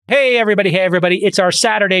Hey, everybody. Hey, everybody. It's our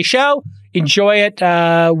Saturday show. Enjoy it.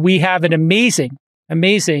 We have an amazing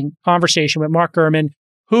conversation with Mark Gurman,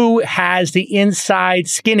 who has the inside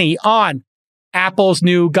skinny on Apple's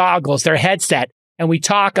new goggles, their headset. And we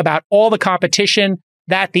talk about all the competition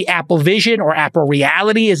that the Apple Vision or Apple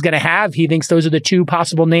Reality is going to have. He thinks those are the two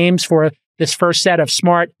possible names for this first set of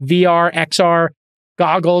smart VR, XR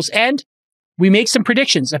goggles. And we make some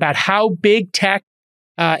predictions about how big tech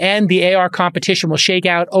and the AR competition will shake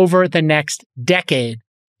out over the next decade.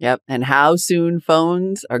 Yep. And how soon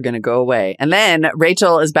phones are going to go away. And then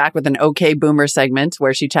Rachel is back with an OK Boomer segment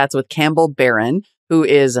where she chats with Campbell Barron, who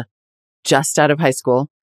is just out of high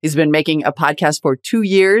school. He's been making a podcast for 2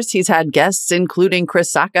 years. He's had guests including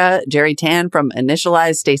Chris Sacca, Jerry Tan from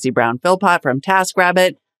Initialize, Stacey Brown Philpott from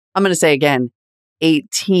TaskRabbit. I'm going to say again,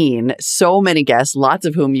 18. So many guests, lots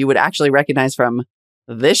of whom you would actually recognize from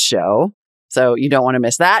this show. So you don't want to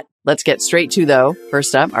miss that. Let's get straight to, though,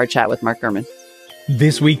 first up, our chat with Mark Gurman.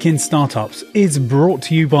 This Week in Startups is brought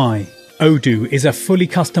to you by Odoo is a fully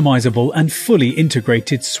customizable and fully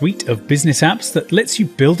integrated suite of business apps that lets you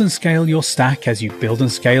build and scale your stack as you build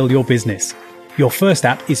and scale your business. Your first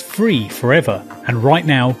app is free forever. And right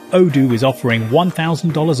now, Odoo is offering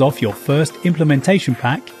 $1,000 off your first implementation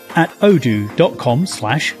pack at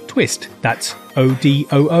odoo.com/twist. That's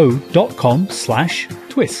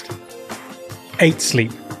odoo.com/twist. 8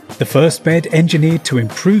 Sleep, the first bed engineered to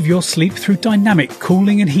improve your sleep through dynamic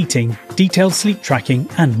cooling and heating, detailed sleep tracking,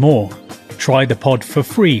 and more. Try the pod for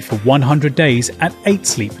free for 100 days at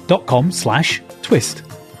 8sleep.com/twist.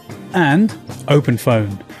 And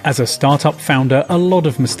OpenPhone. As a startup founder, a lot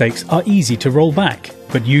of mistakes are easy to roll back,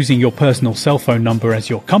 but using your personal cell phone number as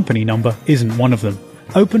your company number isn't one of them.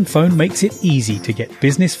 OpenPhone makes it easy to get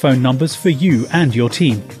business phone numbers for you and your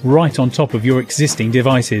team right on top of your existing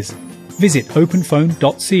devices. Visit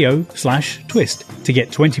openphone.co/twist to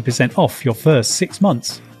get 20% off your first 6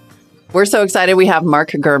 months. We're so excited. We have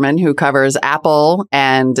Mark Gurman, who covers Apple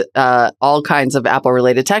and all kinds of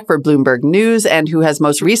Apple-related tech for Bloomberg News, and who has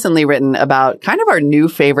most recently written about kind of our new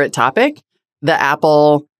favorite topic, the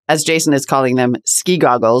Apple, as Jason is calling them, ski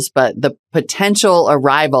goggles, but the potential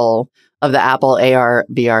arrival of the Apple AR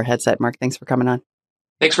VR headset. Mark, thanks for coming on.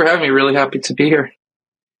 Thanks for having me. Really happy to be here.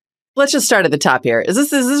 Let's just start at the top here. Is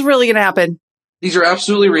this really going to happen? These are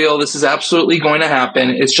absolutely real. This is absolutely going to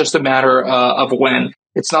happen. It's just a matter of when.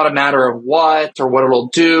 It's not a matter of what or what it'll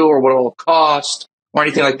do or what it'll cost or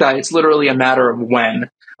anything like that. It's literally a matter of when.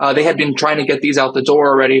 They had been trying to get these out the door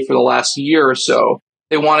already for the last year or so.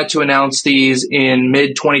 They wanted to announce these in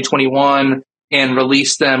mid-2021 and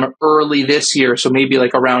release them early this year, so maybe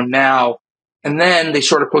like around now. And then they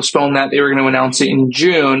sort of postponed that. They were going to announce it in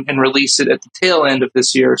June and release it at the tail end of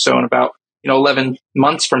this year, so in about 11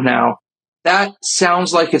 months from now. That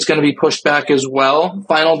sounds like it's going to be pushed back as well.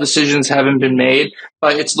 Final decisions haven't been made,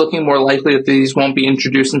 but it's looking more likely that these won't be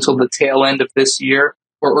introduced until the tail end of this year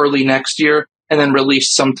or early next year, and then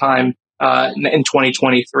released sometime in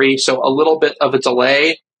 2023. So a little bit of a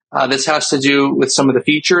delay. This has to do with some of the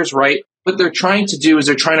features, right? What they're trying to do is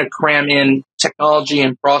they're trying to cram in technology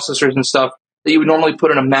and processors and stuff that you would normally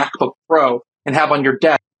put in a MacBook Pro and have on your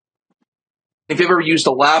desk. If you've ever used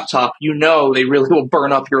a laptop, they really will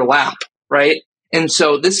burn up your lap. Right? And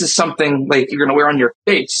so this is something like you're going to wear on your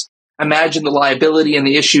face. Imagine the liability and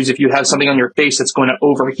the issues if you have something on your face that's going to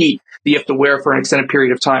overheat that you have to wear for an extended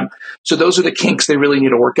period of time. So those are the kinks they really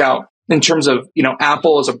need to work out. In terms of,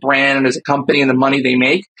 Apple as a brand and as a company and the money they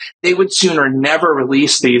make, they would sooner never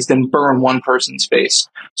release these than burn one person's face.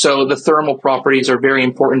 So the thermal properties are very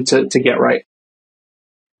important to get right.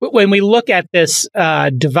 When we look at this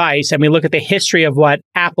device and we look at the history of what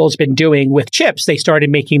Apple's been doing with chips, they started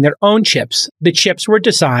making their own chips. The chips were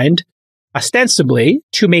designed ostensibly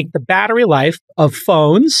to make the battery life of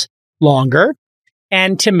phones longer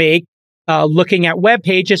and to make looking at web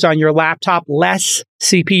pages on your laptop less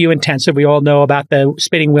CPU intensive. We all know about the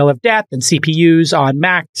spinning wheel of death, and CPUs on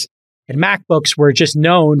Macs and MacBooks were just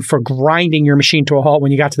known for grinding your machine to a halt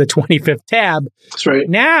when you got to the 25th tab. That's right.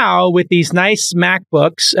 Now, with these nice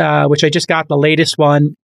MacBooks, which I just got the latest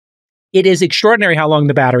one, it is extraordinary how long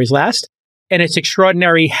the batteries last. And it's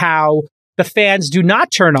extraordinary how the fans do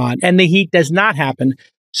not turn on and the heat does not happen.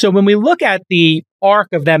 So when we look at the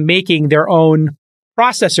arc of them making their own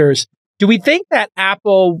processors, do we think that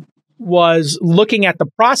Apple was looking at the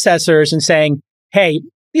processors and saying, hey,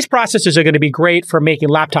 these processors are going to be great for making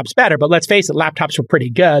laptops better, but let's face it, laptops were pretty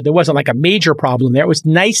good. There wasn't like a major problem there. It was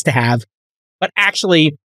nice to have, but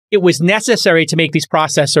actually it was necessary to make these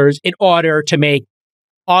processors in order to make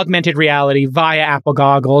augmented reality via Apple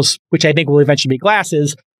goggles, which I think will eventually be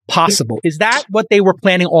glasses, possible. Is that what they were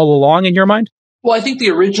planning all along in your mind? Well, I think the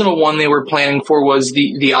original one they were planning for was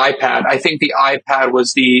the iPad. I think the iPad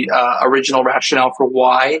was the original rationale for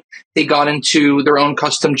why they got into their own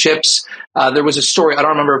custom chips. There was a story, I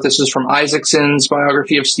don't remember if this is from Isaacson's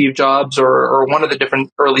biography of Steve Jobs or one of the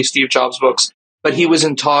different early Steve Jobs books, but he was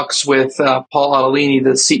in talks with Paul Otellini,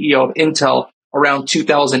 the CEO of Intel, around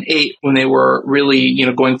 2008 when they were really,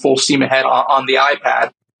 going full steam ahead on the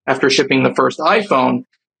iPad after shipping the first iPhone.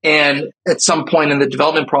 And at some point in the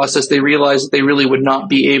development process, they realized that they really would not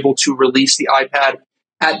be able to release the iPad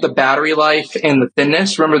at the battery life and the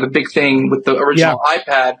thinness. Remember, the big thing with the original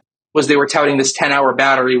iPad was they were touting this 10-hour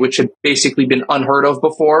battery, which had basically been unheard of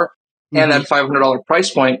before, and that $500 price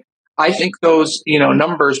point. I think those,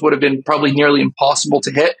 numbers would have been probably nearly impossible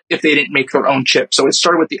to hit if they didn't make their own chip. So it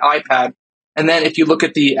started with the iPad. And then if you look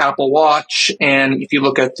at the Apple Watch and if you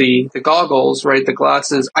look at the goggles, right, the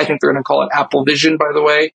glasses, I think they're going to call it Apple Vision, by the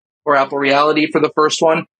way, or Apple Reality for the first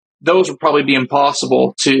one. Those would probably be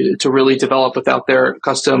impossible to really develop without their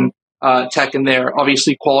custom tech in there.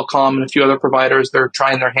 Obviously, Qualcomm and a few other providers, they're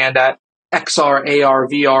trying their hand at XR, AR,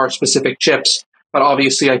 VR specific chips. But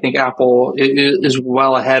obviously, I think Apple is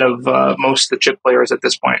well ahead of most of the chip players at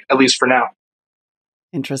this point, at least for now.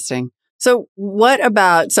 Interesting. So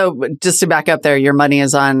just to back up there, your money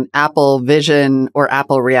is on Apple Vision or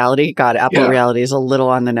Apple Reality. God, Apple Reality is a little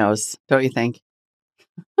on the nose, don't you think?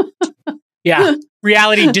 Yeah.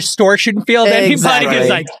 Reality distortion field. Exactly. Anybody is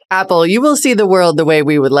like, Apple, you will see the world the way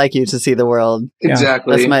we would like you to see the world.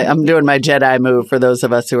 Exactly. I'm doing my Jedi move for those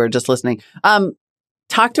of us who are just listening.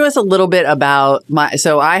 Talk to us a little bit about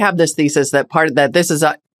so I have this thesis that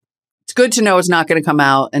it's good to know it's not going to come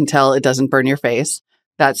out until it doesn't burn your face.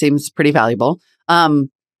 That seems pretty valuable.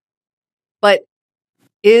 But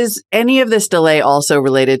is any of this delay also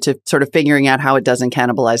related to sort of figuring out how it doesn't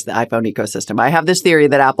cannibalize the iPhone ecosystem? I have this theory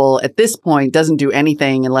that Apple at this point doesn't do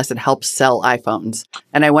anything unless it helps sell iPhones.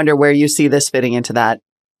 And I wonder where you see this fitting into that.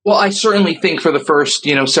 Well, I certainly think for the first,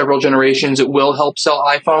 several generations, it will help sell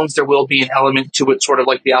iPhones. There will be an element to it, sort of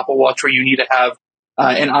like the Apple Watch, where you need to have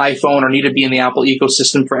an iPhone or need to be in the Apple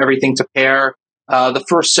ecosystem for everything to pair. The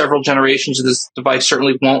first several generations of this device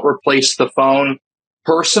certainly won't replace the phone.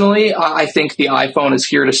 Personally, I think the iPhone is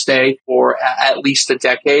here to stay for at least a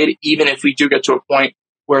decade, even if we do get to a point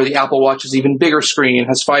where the Apple Watch is even bigger screen,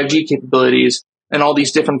 has 5G capabilities, and all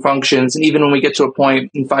these different functions. And even when we get to a point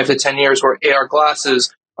in 5 to 10 years where AR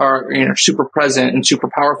glasses are super present and super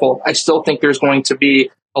powerful, I still think there's going to be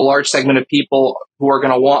a large segment of people who are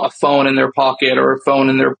going to want a phone in their pocket or a phone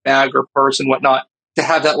in their bag or purse and whatnot to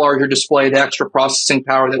have that larger display, the extra processing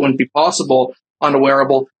power that wouldn't be possible on a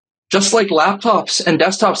wearable. Just like laptops and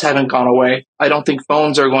desktops haven't gone away, I don't think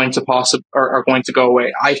phones are going to are going to go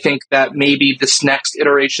away. I think that maybe this next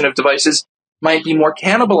iteration of devices might be more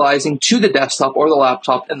cannibalizing to the desktop or the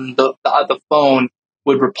laptop, and the phone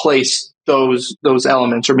would replace those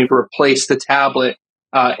elements, or maybe replace the tablet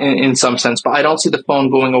in some sense. But I don't see the phone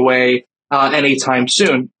going away anytime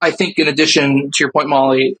soon. I think, in addition to your point,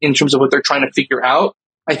 Molly, in terms of what they're trying to figure out,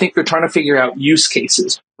 I think they're trying to figure out use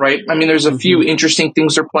cases, right? I mean, there's a few interesting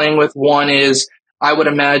things they're playing with. One is, I would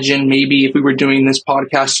imagine maybe if we were doing this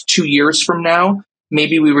podcast 2 years from now,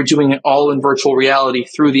 maybe we were doing it all in virtual reality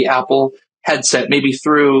through the Apple headset, maybe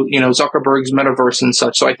through, Zuckerberg's metaverse and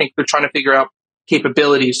such. So I think they're trying to figure out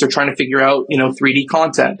capabilities. They're trying to figure out, 3D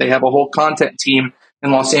content. They have a whole content team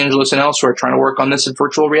in Los Angeles and elsewhere trying to work on this in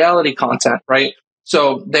virtual reality content, right?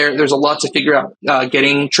 So there's a lot to figure out,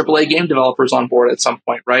 getting AAA game developers on board at some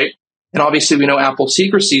point, right? And obviously we know Apple's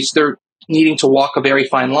secrecy, so they're needing to walk a very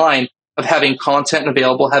fine line of having content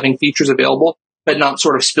available, having features available, but not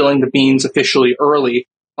sort of spilling the beans officially early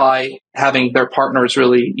by having their partners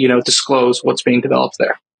really, disclose what's being developed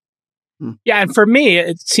there. Yeah, and for me,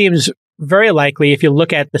 it seems very likely if you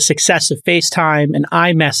look at the success of FaceTime and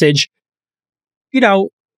iMessage,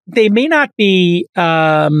 they may not be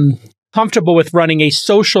comfortable with running a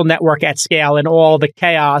social network at scale and all the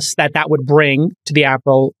chaos that would bring to the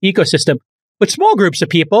Apple ecosystem. But small groups of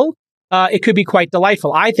people, it could be quite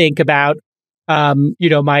delightful. I think about,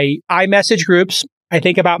 my iMessage groups. I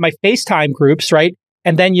think about my FaceTime groups, right?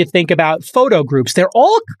 And then you think about photo groups. They're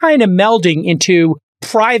all kind of melding into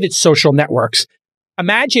private social networks.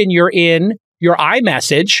 Imagine you're in your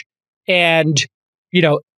iMessage and,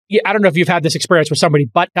 I don't know if you've had this experience where somebody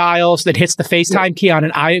butt dials that hits the FaceTime key on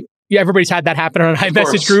an everybody's had that happen on an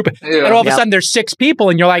iMessage group. Yeah. And all of a sudden there's 6 people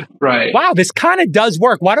and you're like, right, wow, this kind of does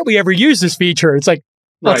work. Why don't we ever use this feature? It's like,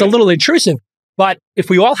 well, It's a little intrusive. But if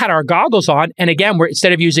we all had our goggles on, and again,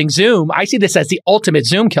 instead of using Zoom, I see this as the ultimate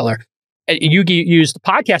Zoom killer. You used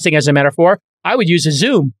podcasting as a metaphor. I would use a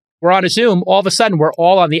Zoom. we're on a Zoom. All of a sudden, we're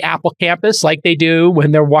all on the Apple campus like they do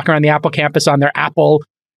when they're walking around the Apple campus on their Apple,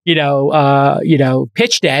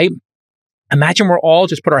 pitch day. Imagine we're all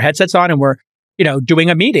just put our headsets on and we're, doing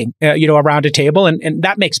a meeting, around a table. And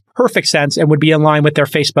that makes perfect sense and would be in line with their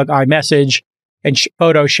Facebook iMessage and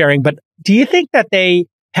photo sharing. But do you think that they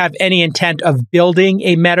have any intent of building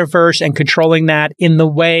a metaverse and controlling that in the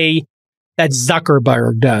way that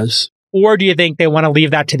Zuckerberg does? Or do you think they want to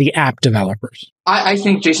leave that to the app developers? I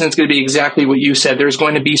think, Jason, it's going to be exactly what you said. There's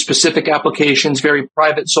going to be specific applications, very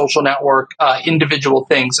private social network, individual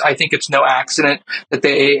things. I think it's no accident that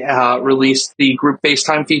they released the group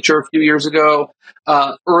FaceTime feature a few years ago.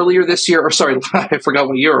 Earlier this year, I forgot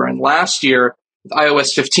what year we're in. Last year, with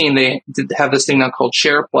iOS 15, they did have this thing now called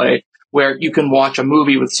SharePlay, where you can watch a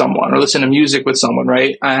movie with someone or listen to music with someone,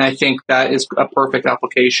 right? And I think that is a perfect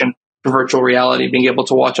application for virtual reality, being able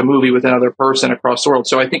to watch a movie with another person across the world.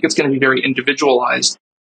 So I think it's going to be very individualized.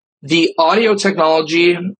 The audio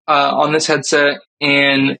technology on this headset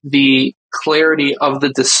and the clarity of the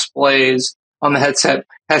displays on the headset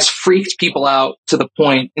has freaked people out to the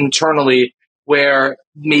point internally where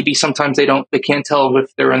maybe sometimes they can't tell if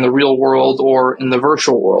they're in the real world or in the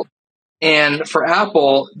virtual world. And for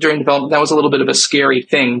Apple, during development, that was a little bit of a scary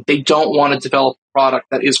thing. They don't want to develop a product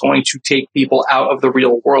that is going to take people out of the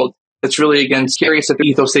real world. That's really against the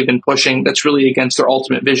ethos they've been pushing. That's really against their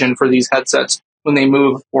ultimate vision for these headsets when they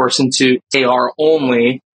move, of course, into AR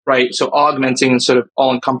only, right? So augmenting instead of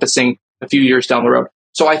all-encompassing a few years down the road.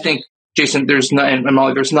 So I think, Jason, there's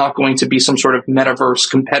not going to be some sort of metaverse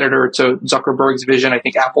competitor to Zuckerberg's vision. I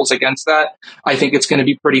think Apple's against that. I think it's going to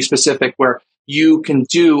be pretty specific where you can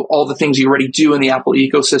do all the things you already do in the Apple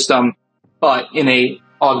ecosystem, but in a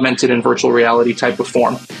augmented and virtual reality type of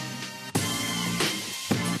form.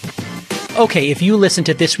 Okay, if you listen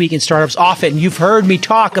to This Week in Startups often, you've heard me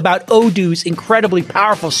talk about Odoo's incredibly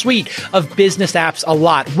powerful suite of business apps a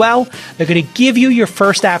lot. Well, they're going to give you your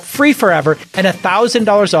first app free forever and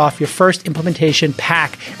 $1,000 off your first implementation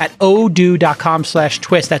pack at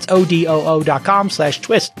odoo.com/twist. That's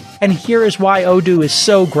odoo.com/twist. And here is why Odoo is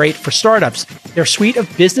so great for startups. Their suite of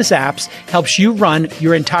business apps helps you run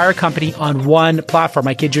your entire company on one platform.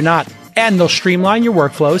 I kid you not. And they'll streamline your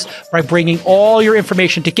workflows by bringing all your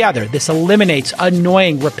information together. This eliminates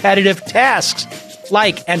annoying, repetitive tasks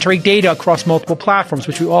like entering data across multiple platforms,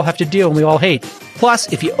 which we all have to do and we all hate.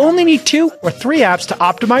 Plus, if you only need 2 or 3 apps to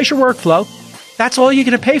optimize your workflow, that's all you're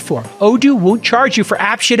going to pay for. Odoo won't charge you for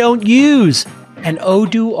apps you don't use. And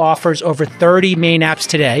Odoo offers over 30 main apps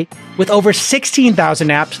today with over 16,000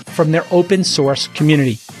 apps from their open source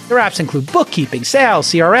community. Their apps include bookkeeping, sales,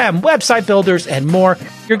 CRM, website builders, and more.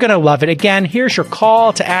 You're going to love it. Again, here's your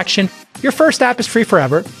call to action. Your first app is free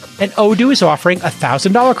forever, and Odoo is offering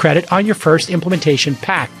 $1,000 credit on your first implementation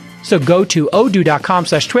pack. So go to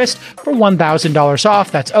odoo.com/twist for $1,000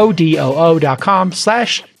 off. That's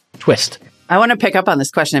odoo.com/twist. I want to pick up on this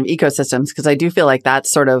question of ecosystems because I do feel like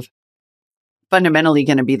that's sort of fundamentally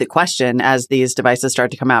going to be the question as these devices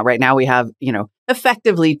start to come out. Right now we have,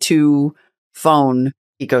 effectively 2 phone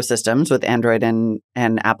ecosystems with Android and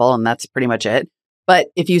Apple, and that's pretty much it. But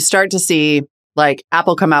if you start to see like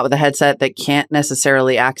Apple come out with a headset that can't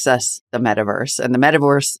necessarily access the metaverse and the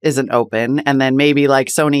metaverse isn't open, and then maybe like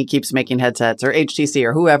Sony keeps making headsets or HTC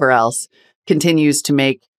or whoever else continues to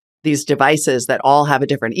make these devices that all have a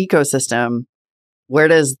different ecosystem, where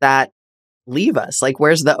does that leave us? Like,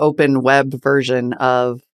 where's the open web version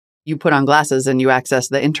of you put on glasses and you access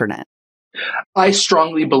the internet? I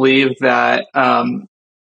strongly believe that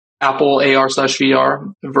Apple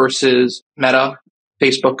AR/VR versus Meta,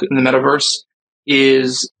 Facebook in the metaverse,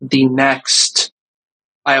 is the next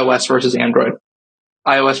iOS versus Android.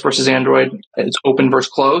 iOS versus Android, it's open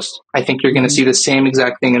versus closed. I think you're going to see the same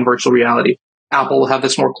exact thing in virtual reality. Apple will have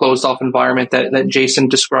this more closed off environment that Jason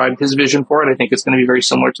described his vision for it. I think it's going to be very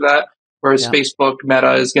similar to that. Whereas Facebook,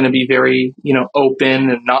 Meta is going to be very, open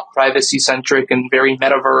and not privacy centric and very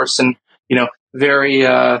metaverse and, very,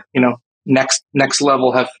 next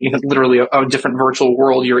level, have literally a different virtual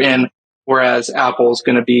world you're in. Whereas Apple is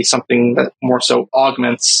going to be something that more so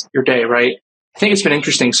augments your day, right? I think it's been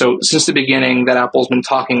interesting. So since the beginning that Apple's been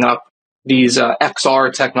talking up these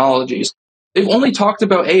XR technologies, they've only talked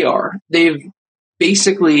about AR. They've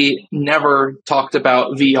basically never talked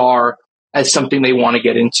about VR as something they want to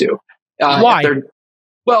get into. Why?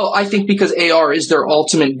 Well, I think because AR is their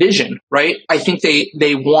ultimate vision, right? I think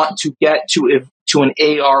they want to get to an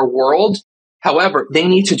AR world. However, they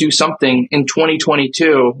need to do something in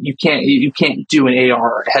 2022. You can't do an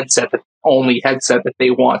AR headset that only headset that they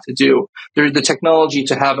want to do. There's the technology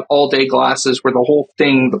to have all day glasses where the whole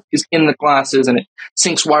thing is in the glasses and it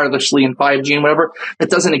syncs wirelessly in 5G and whatever. That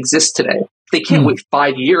doesn't exist today. They can't wait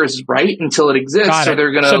 5 years, right, until it exists. So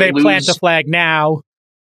they're going to So they plant the flag now,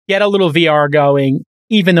 get a little VR going,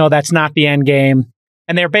 even though that's not the end game.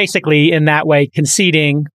 And they're basically in that way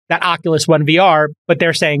conceding that Oculus won VR, but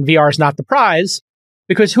they're saying VR is not the prize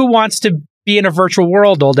because who wants to be in a virtual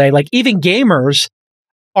world all day? Like even gamers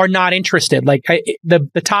are not interested. Like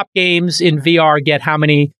the top games in VR get how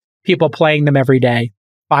many people playing them every day?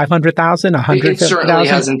 500,000, 150,000? It certainly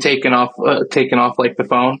hasn't taken off like the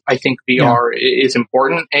phone. I think VR is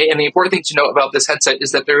important. And the important thing to note about this headset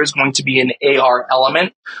is that there is going to be an AR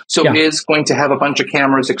element. So it is going to have a bunch of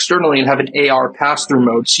cameras externally and have an AR pass-through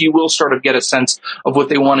mode. So you will sort of get a sense of what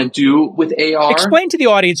they want to do with AR. Explain to the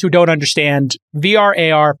audience who don't understand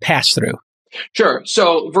VR, AR, pass-through. Sure.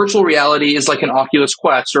 So virtual reality is like an Oculus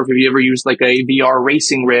Quest, or if you ever used like a VR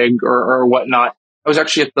racing rig or whatnot. I was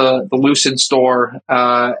actually at the Lucid store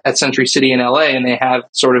at Century City in LA, and they have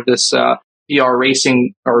sort of this VR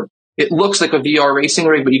racing, or it looks like a VR racing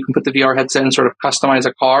rig, but you can put the VR headset and sort of customize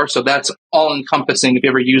a car. So that's all encompassing if you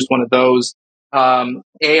ever used one of those.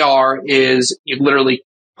 AR is you literally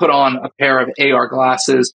put on a pair of AR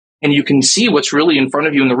glasses and you can see what's really in front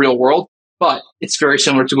of you in the real world, but it's very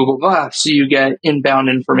similar to Google Glass. So you get inbound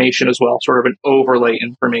information as well, sort of an overlay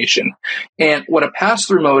information. And what a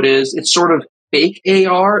pass-through mode is, it's sort of fake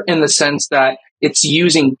AR in the sense that it's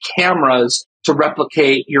using cameras to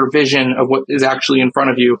replicate your vision of what is actually in front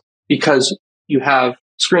of you because you have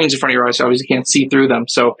screens in front of your eyes, so obviously you can't see through them.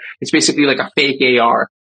 So it's basically like a fake AR.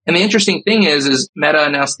 And the interesting thing is Meta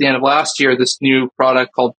announced at the end of last year this new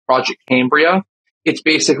product called Project Cambria. It's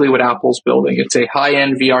basically what Apple's building. It's a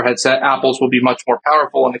high-end VR headset. Apple's will be much more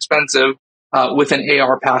powerful and expensive with an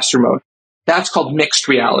AR pass-through mode. That's called mixed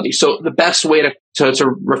reality. So the best way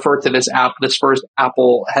to refer to this first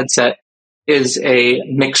Apple headset is a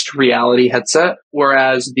mixed reality headset,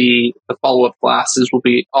 whereas the follow-up glasses will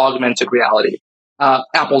be augmented reality.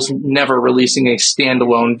 Apple's never releasing a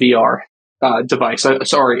standalone VR device. A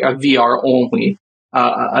VR-only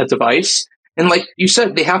device. And like you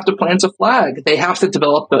said, they have to plant a flag. They have to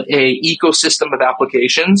develop a ecosystem of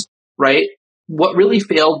applications, right? What really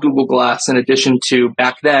failed Google Glass, in addition to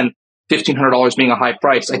back then, $1,500 being a high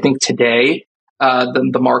price. I think today,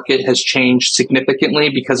 the market has changed significantly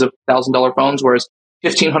because of $1,000 phones, whereas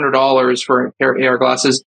 $1,500 for a pair of AR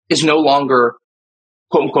glasses is no longer,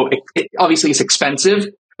 quote unquote, obviously it's expensive,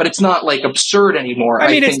 but it's not like absurd anymore. I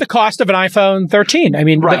mean, it's the cost of an iPhone 13. I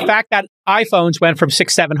mean, right. The fact that iPhones went from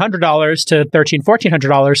 $600-$700 to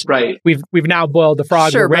 $1,300-$1,400, right? We've now boiled the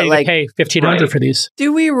frog. We're ready to pay $1,500 for these.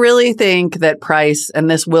 Do we really think that price, and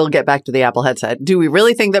this will get back to the Apple headset, do we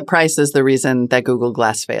really think that price is the reason that Google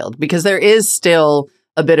Glass failed? Because there is still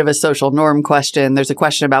a bit of a social norm question. There's a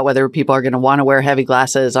question about whether people are going to want to wear heavy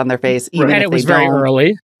glasses on their face, even if they don't. And it was very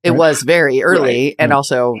early. It was very early, and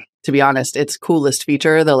also, to be honest, its coolest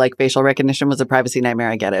feature, the facial recognition, was a privacy nightmare.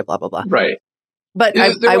 I get it, blah, blah, blah. Right. But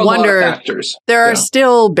I wonder, there are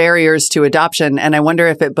still barriers to adoption, and I wonder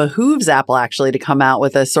if it behooves Apple actually to come out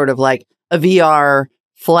with a sort of like a VR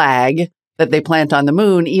flag that they plant on the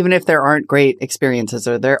moon, even if there aren't great experiences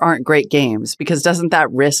or there aren't great games, because doesn't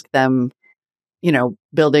that risk them,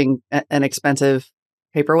 building an expensive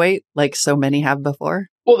paperweight like so many have before?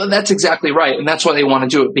 Well, that's exactly right. And that's why they want to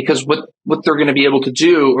do it, because what they're going to be able to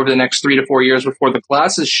do over the next 3 to 4 years before the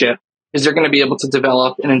glasses ship is they're going to be able to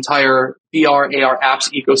develop an entire VR, AR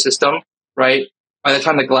apps ecosystem, right? By the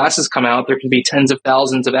time the glasses come out, there can be tens of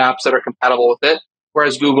thousands of apps that are compatible with it,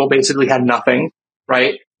 whereas Google basically had nothing,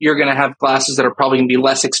 right? You're going to have glasses that are probably going to be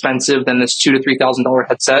less expensive than this $2,000 to $3,000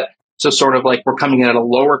 headset. So sort of like we're coming in at a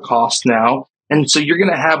lower cost now. And so you're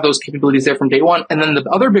going to have those capabilities there from day one. And then the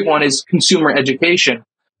other big one is consumer education,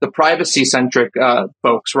 the privacy-centric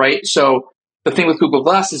folks, right? So the thing with Google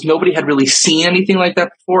Glass is nobody had really seen anything like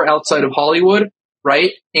that before outside of Hollywood,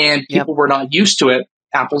 right? And people were not used to it.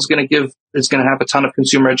 Apple's going to have a ton of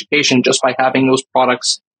consumer education just by having those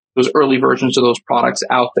products, those early versions of those products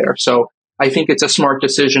out there. So I think it's a smart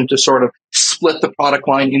decision to sort of split the product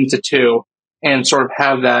line into two and sort of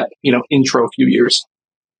have that, intro few years.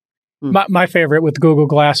 My favorite with Google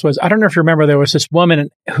Glass was, I don't know if you remember, there was this woman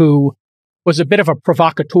who was a bit of a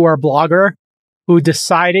provocateur blogger who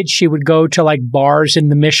decided she would go to bars in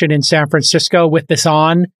the Mission in San Francisco with this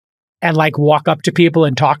on and walk up to people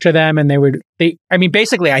and talk to them. And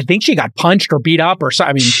basically, I think she got punched or beat up or something.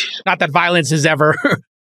 I mean, not that violence is ever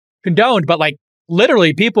condoned, but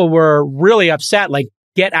literally people were really upset,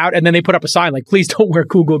 get out. And then they put up a sign please don't wear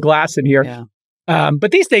Google Glass in here. Yeah. But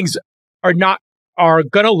these things are are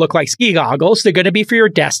going to look like ski goggles. They're going to be for your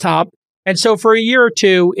desktop. And so for a year or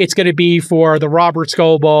two, it's going to be for the Robert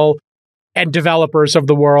Scoble and developers of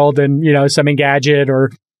the world and, some Engadget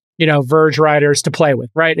or, Verge writers to play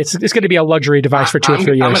with, right? It's going to be a luxury device for 2 or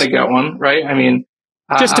 3 years. I'm going to get one, right? I mean,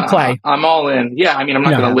 just to play. I'm all in. Yeah. I mean, I'm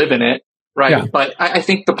not going to live in it, right? Yeah. But I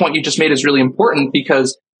think the point you just made is really important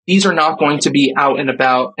because these are not going to be an out and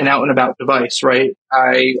about device, right?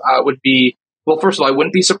 I would be, well, first of all, I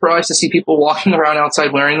wouldn't be surprised to see people walking around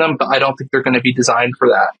outside wearing them, but I don't think they're going to be designed for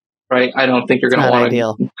that, right? I don't think you're going to want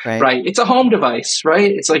to, right? It's a home device,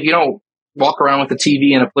 right? It's like you don't walk around with a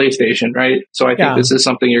TV and a PlayStation, right? So I think this is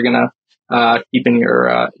something you're going to keep in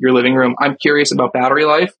your living room. I'm curious about battery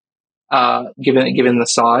life, given the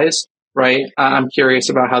size, right? I'm curious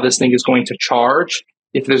about how this thing is going to charge.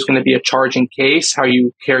 If there's going to be a charging case, how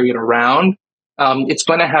you carry it around. It's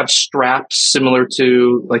going to have straps similar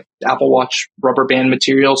to like Apple Watch rubber band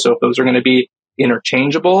material. So if those are going to be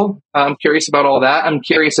interchangeable, I'm curious about all that. I'm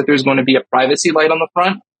curious if there's going to be a privacy light on the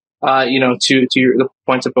front. To the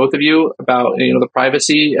points of both of you about the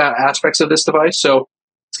privacy aspects of this device. So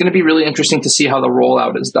it's going to be really interesting to see how the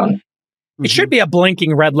rollout is done. It should be a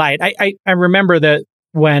blinking red light. I remember that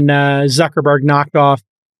when Zuckerberg knocked off,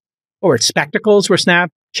 Spectacles were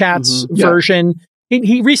Snapchat's version.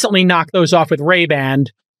 He recently knocked those off with Ray-Ban,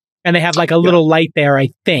 and they have like a little light there, I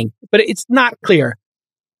think. But it's not clear.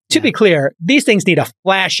 To be clear, these things need a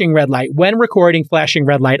flashing red light. When recording, flashing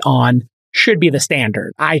red light on should be the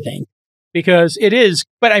standard, I think. Because it is,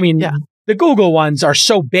 but I mean, the Google ones are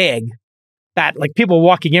so big that like people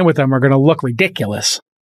walking in with them are going to look ridiculous.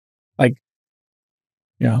 Like,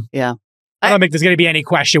 Yeah. I don't think there's going to be any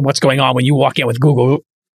question what's going on when you walk in with Google.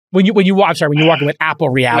 When you walk in with Apple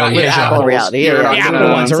Reality. With Apple Reality. The Apple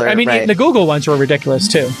ones are, the Google ones are ridiculous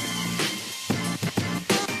too.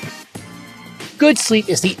 Good sleep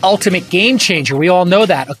is the ultimate game changer. We all know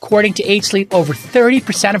that. According to 8 Sleep, over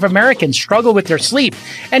 30% of Americans struggle with their sleep,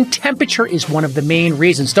 and temperature is one of the main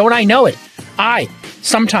reasons. Don't I know it? I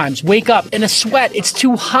sometimes wake up in a sweat. It's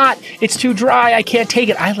too hot. It's too dry. I can't take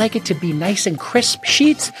it. I like it to be nice and crisp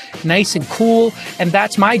sheets, nice and cool, and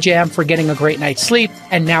that's my jam for getting a great night's sleep.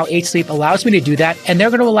 And now 8 Sleep allows me to do that, and they're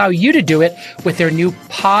going to allow you to do it with their new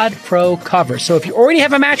Pod Pro cover. So if you already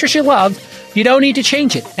have a mattress you love, you don't need to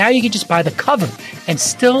change it. Now you can just buy the cover and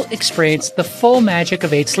still experience the full magic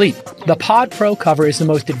of 8 Sleep. The Pod Pro cover is the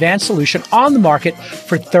most advanced solution on the market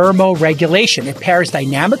for thermoregulation. It pairs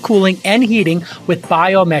dynamic cooling and heating with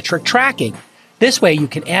biometric tracking. This way you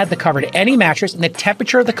can add the cover to any mattress and the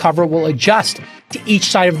temperature of the cover will adjust to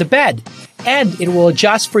each side of the bed. And it will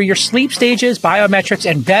adjust for your sleep stages, biometrics,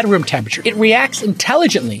 and bedroom temperature. It reacts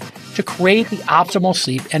intelligently to create the optimal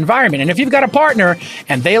sleep environment. And if you've got a partner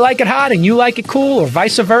and they like it hot and you like it cool or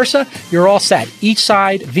vice versa, you're all set. Each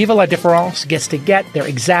side, Viva la Différence, gets to get their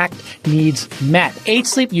exact needs met. 8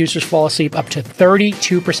 Sleep users fall asleep up to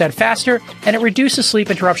 32% faster, and it reduces sleep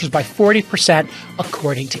interruptions by 40%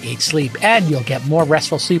 according to 8 Sleep. And you'll get more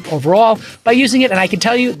restful sleep overall by using it. And I can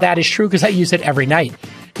tell you that is true because I use it every night.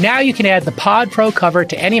 Now you can add the Pod Pro cover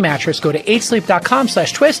to any mattress. Go to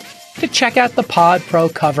 8sleep.com/twist to check out the Pod Pro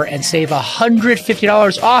cover and save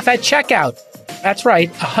 $150 off at checkout. That's right,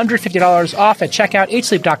 $150 off at checkout,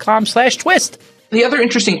 8sleep.com/twist. The other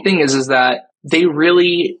interesting thing is that they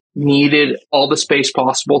really needed all the space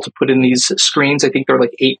possible to put in these screens. I think they're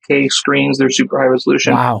like 8K screens. They're super high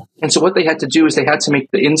resolution. Wow. And so what they had to do is they had to make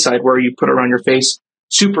the inside where you put it on your face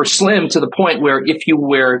super slim to the point where if you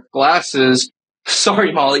wear glasses,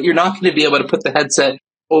 sorry, Molly, you're not going to be able to put the headset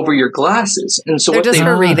over your glasses. And so they're just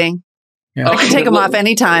for reading. Yeah. I can take them off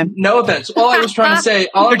anytime. No offense. All I was trying to say,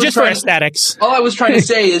 they're just for aesthetics. All I was trying to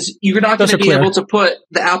say is you're not going to be able to put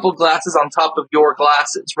the Apple glasses on top of your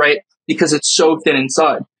glasses, right? Because it's so thin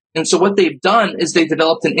inside. And so what they've done is they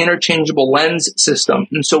developed an interchangeable lens system.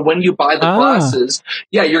 And so when you buy the glasses,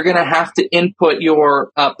 you're going to have to input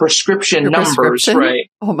your prescription numbers, right?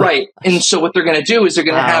 Right. And so what they're going to do is they're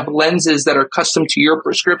going to have lenses that are custom to your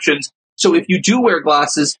prescriptions. So if you do wear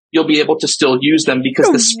glasses, you'll be able to still use them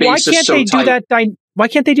because the space is so tight. Why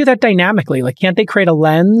can't they do that dynamically? Like, can't they create a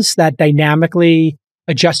lens that dynamically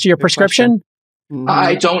adjusts to your prescription?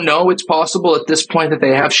 I don't know. It's possible at this point that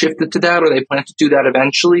they have shifted to that or they plan to do that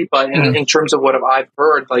eventually. But in terms of what I've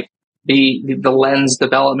heard, like the lens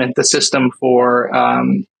development, the system for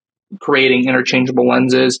creating interchangeable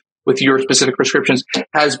lenses with your specific prescriptions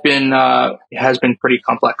has been pretty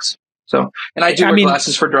complex. So, and I do wear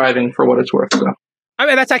glasses for driving for what it's worth. So. I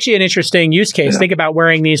mean, that's actually an interesting use case. Yeah. Think about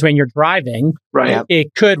wearing these when you're driving. Right.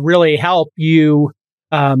 It could really help you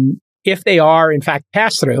if they are, in fact,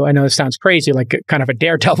 pass-through. I know this sounds crazy, like kind of a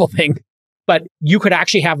daredevil thing. but you could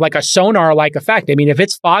actually have like a sonar-like effect. I mean, if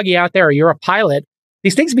it's foggy out there or you're a pilot,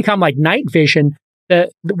 these things become like night vision.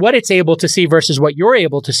 What it's able to see versus what you're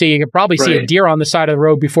able to see. You could probably see a deer on the side of the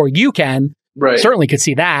road before you can. Right. Certainly could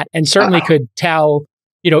see that, and certainly could tell,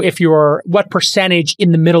 if you're what percentage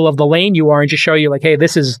in the middle of the lane you are, and just show you like, hey,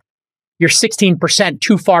 this is you're 16%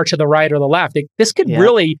 too far to the right or the left. This could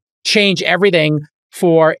really change everything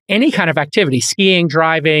for any kind of activity, skiing,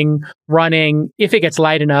 driving, running, if it gets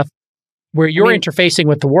light enough, where you're interfacing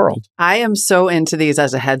with the world. I am so into these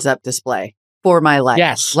as a heads-up display for my life.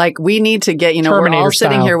 Yes. Like we need to get, Terminator we're all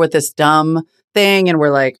sitting style. here with this dumb thing and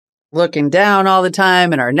we're like looking down all the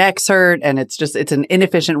time and our necks hurt. And it's an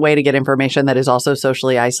inefficient way to get information that is also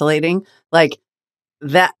socially isolating. Like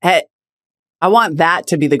that, I want that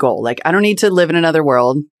to be the goal. Like I don't need to live in another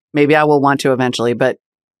world. Maybe I will want to eventually, but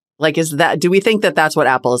like, do we think that that's what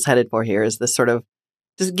Apple is headed for here? Is this sort of,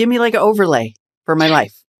 just give me like an overlay for my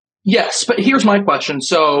life? Yes, but here's my question.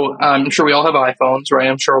 So I'm sure we all have iPhones, right?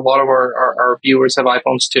 I'm sure a lot of our viewers have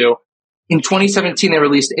iPhones too. In 2017, they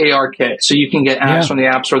released ARKit, so you can get apps from the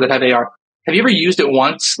App Store that have AR. Have you ever used it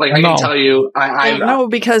once? Like I can tell you, no,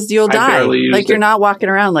 because you'll die. Like you're not walking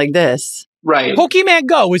around like this. Right. Pokemon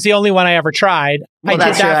Go was the only one I ever tried. Well,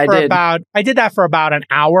 I did that for about an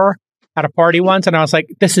hour at a party once, and I was like,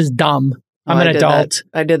 this is dumb. I'm an adult.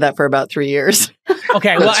 I did that for about 3 years.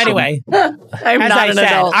 Okay. Well, anyway, I'm not an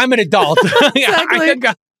adult. I'm an adult.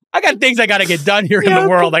 Exactly. I got things I got to get done here in the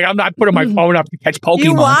world. Like I'm not putting my phone up to catch Pokemon.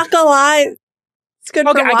 You walk a lot. It's good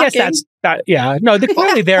for walking. I guess that's that. Yeah. No.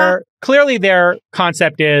 Clearly their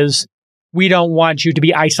concept is we don't want you to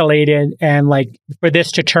be isolated, and like for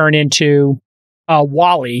this to turn into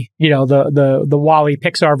WALL-E, the WALL-E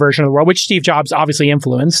Pixar version of the world, which Steve Jobs obviously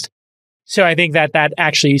influenced. So I think that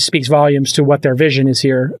actually speaks volumes to what their vision is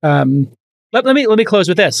here. Let me close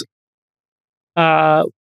with this.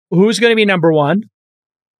 Who's going to be number one?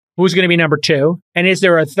 Who's going to be number two? And is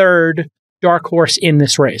there a third dark horse in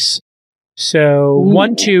this race? So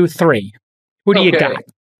 1, 2, 3. Who do you got?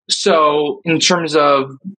 So in terms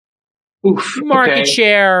of market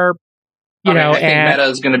share, I think Meta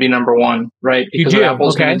is going to be number one, right? Because what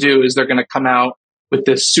Apple's going to do is they're going to come out with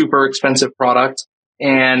this super expensive product,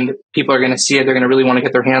 and people are going to see it. They're going to really want to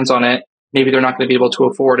get their hands on it. Maybe they're not going to be able to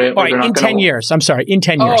afford it. All right, in 10 years. I'm sorry, in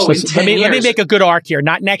 10 years. Let me make a good arc here.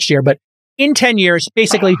 Not next year, but in 10 years,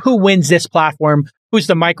 basically, who wins this platform? Who's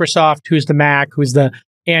the Microsoft? Who's the Mac? Who's the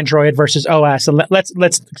Android versus OS? And let's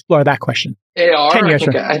explore that question. AR, 10 years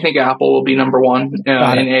I think Apple will be number one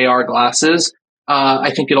in AR glasses.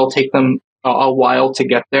 I think it'll take them a while to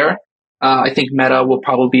get there. I think Meta will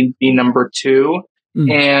probably be number two.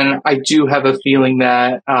 And I do have a feeling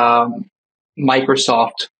that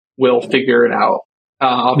Microsoft will figure it out.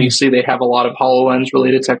 Obviously, they have a lot of HoloLens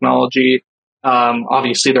related technology.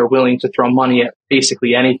 Obviously, they're willing to throw money at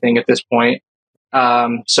basically anything at this point.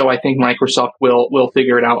 So I think Microsoft will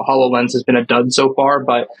figure it out. HoloLens has been a dud so far,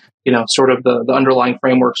 but sort of the underlying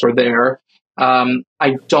frameworks are there.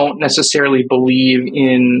 I don't necessarily believe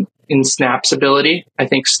in Snap's ability. I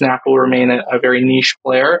think Snap will remain a very niche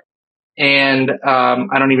player. And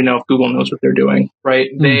I don't even know if Google knows what they're doing, right?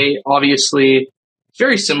 They obviously,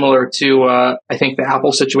 very similar to, I think, the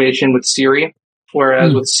Apple situation with Siri.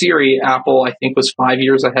 Whereas with Siri, Apple, I think, was 5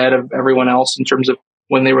 years ahead of everyone else in terms of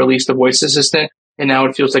when they released the voice assistant. And now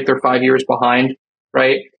it feels like they're 5 years behind,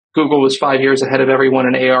 right? Google was 5 years ahead of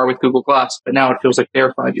everyone in AR with Google Glass, but now it feels like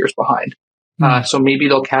they're 5 years behind. So maybe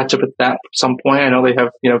they'll catch up at that at some point. I know they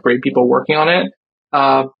have, great people working on it,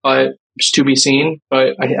 but it's to be seen.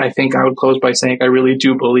 But I think I would close by saying I really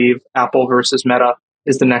do believe Apple versus Meta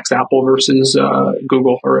is the next Apple versus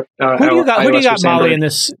Google. Or who do you got, Molly, in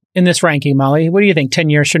this ranking? Molly, what do you think? 10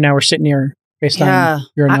 years from now, we're sitting here based on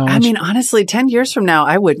your knowledge. I mean, honestly, 10 years from now,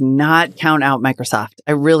 I would not count out Microsoft.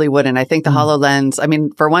 I really wouldn't. I think the HoloLens, I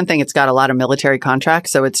mean, for one thing, it's got a lot of military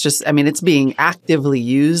contracts. So it's just, I mean, it's being actively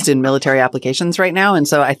used in military applications right now. And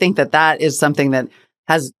so I think that is something that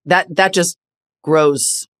has, that just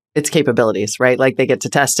grows its capabilities, right? Like they get to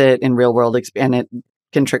test it in real world and it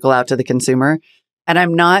can trickle out to the consumer. And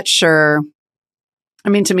I'm not sure. I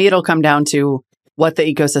mean, to me, it'll come down to what the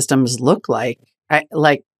ecosystems look like.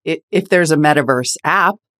 If there's a metaverse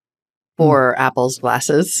app for Apple's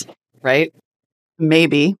glasses, right?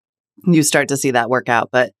 Maybe you start to see that work out.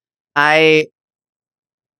 But I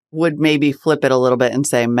would maybe flip it a little bit and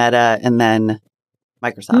say Meta and then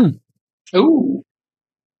Microsoft. Ooh.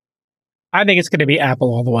 I think it's going to be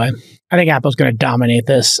Apple all the way. I think Apple's going to dominate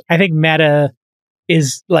this. I think Meta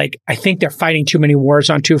is I think they're fighting too many wars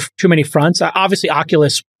on too many fronts. Obviously,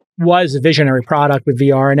 Oculus was a visionary product with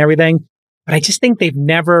VR and everything, but I just think they've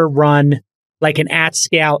never run like an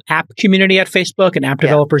at-scale app community at Facebook, and app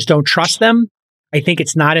developers don't trust them. I think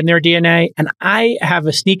it's not in their DNA. And I have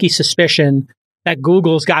a sneaky suspicion that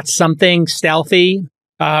Google's got something stealthy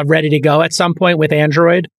ready to go at some point with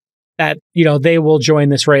Android that, they will join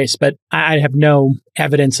this race. But I have no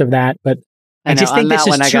evidence of that. But I just think this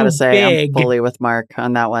is too I gotta say, big. I'm fully with Mark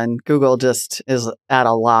on that one. Google just is at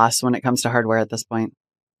a loss when it comes to hardware at this point.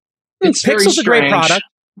 It's Pixel's a great product.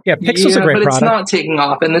 Yeah, Pixel's a great but product. It's not taking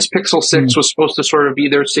off. And this Pixel 6 was supposed to sort of be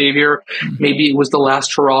their savior. Maybe it was the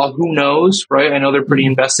last hurrah. Who knows, right? I know they're pretty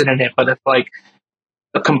invested in it, but it's like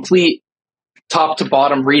a complete top to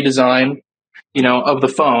bottom redesign, of the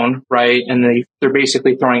phone, right? And they're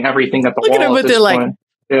basically throwing everything at the wall. Look at him with their point.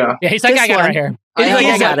 Yeah. He's like, I got it right here.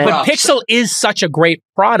 I got it. But Pixel is such a great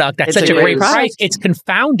product. That's such a great price. It's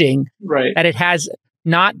confounding that it has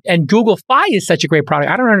not, and Google Fi is such a great product.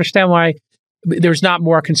 I don't understand why there's not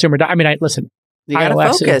more consumer. Listen. You got to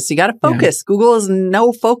focus. You got to focus. Yeah. Google is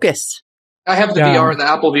no focus. I have the VR, the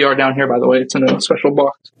Apple VR down here, by the way. It's in a special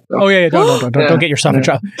box. So. Oh, yeah. Don't get yourself in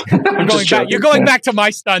trouble. You're going back to my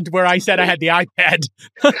stunt where I said I had the iPad.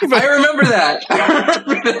 I remember that.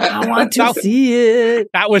 I want to see it.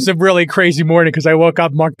 That was a really crazy morning because I woke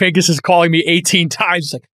up. Mark Pincus is calling me 18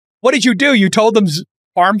 times. Like, what did you do? You told them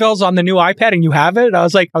Farmville's on the new iPad and you have it? I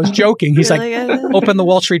was like, I was joking. He's like, open the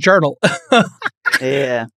Wall Street Journal.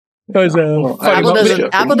 Yeah. It was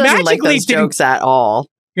Apple doesn't like those jokes at all.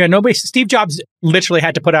 Yeah, Steve Jobs literally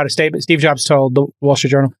had to put out a statement. Steve Jobs told the Wall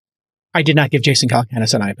Street Journal, I did not give Jason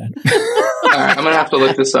Calacanis an iPad. All right, I'm going to have to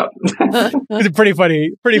look this up. It's a pretty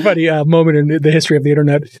funny moment in the history of the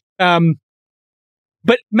internet.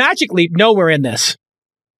 But Magic Leap, nowhere in this.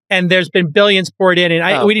 And there's been billions poured in.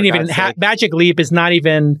 And we didn't even have Magic Leap is not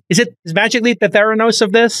even, is Magic Leap the Theranos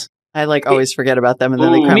of this? I always forget about them. And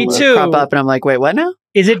then they crop up and I'm like, wait, what now?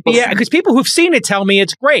 Is it? Yeah, because people who've seen it tell me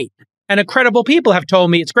it's great. And credible people have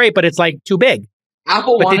told me it's great, but it's like too big.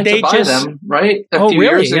 Apple wanted to buy them, right? A few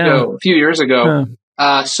years ago.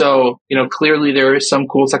 So, clearly there is some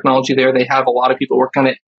cool technology there. They have a lot of people working on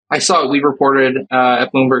it. I saw we reported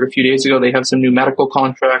at Bloomberg a few days ago, they have some new medical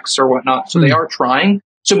contracts or whatnot. So they are trying.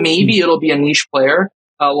 So maybe it'll be a niche player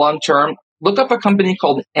long term. Look up a company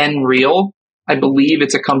called Nreal. I believe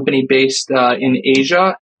it's a company based in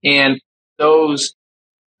Asia. And those...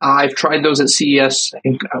 I've tried those at CES. I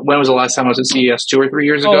think, when was the last time I was at CES? 2 or 3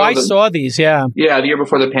 years ago? Oh, I saw these, yeah. Yeah, the year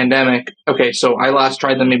before the pandemic. Okay, so I last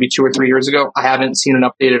tried them maybe 2 or 3 years ago. I haven't seen an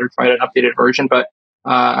updated or tried an updated version, but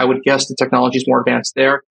I would guess the technology is more advanced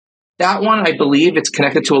there. That one, I believe it's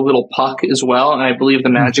connected to a little puck as well, and I believe the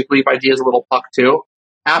Magic Leap idea is a little puck too.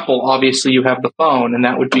 Apple, obviously, you have the phone, and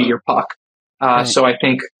that would be your puck. So I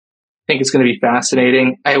think it's going to be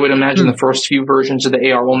fascinating. I would imagine the first few versions of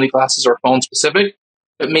the AR-only glasses are phone-specific.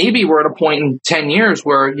 But maybe we're at a point in 10 years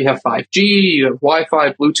where you have 5G, you have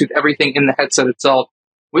Wi-Fi, Bluetooth, everything in the headset itself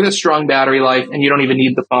with a strong battery life, and you don't even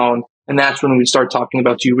need the phone. And that's when we start talking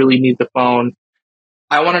about, do you really need the phone?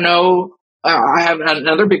 I want to know, I have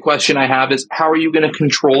another big question I have is, how are you going to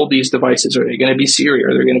control these devices? Are they going to be Siri?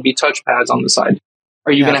 Are there going to be touchpads on the side?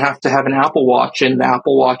 Are you going to have an Apple Watch? And the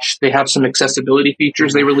Apple Watch, they have some accessibility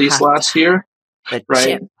features they released last year. The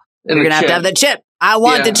chip. You're going to have the chip. I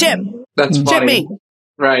want the chip. That's chip funny. Me.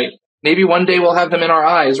 Right. Maybe one day we'll have them in our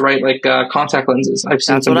eyes, right? Like contact lenses. I've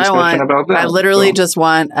seen some discussion about that. I literally just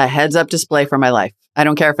want a heads-up display for my life. I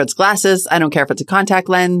don't care if it's glasses. I don't care if it's a contact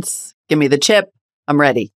lens. Give me the chip. I'm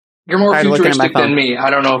ready. You're more futuristic than me.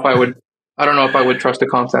 I don't know if I would trust a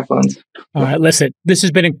contact lens. All right, listen. This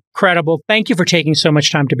has been incredible. Thank you for taking so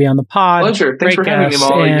much time to be on the pod. Pleasure. Thanks for having me,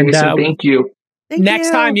 Molly. And, Jason, thank you.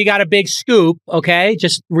 Next time you got a big scoop, okay,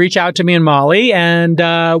 just reach out to me and Molly, and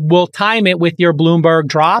we'll time it with your Bloomberg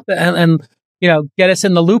drop and get us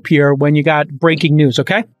in the loop here when you got breaking news,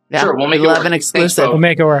 okay? Yeah, sure, we'll make it work. An exclusive. We'll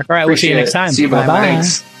make it work. All right, we'll see you next time. See you, bye-bye.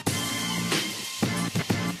 Thanks.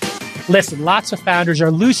 Listen, lots of founders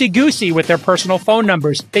are loosey-goosey with their personal phone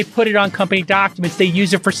numbers. They put it on company documents. They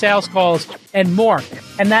use it for sales calls and more.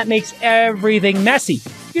 And that makes everything messy.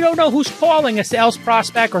 You don't know who's calling, a sales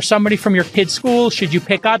prospect or somebody from your kid's school. Should you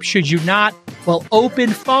pick up? Should you not? Well, Open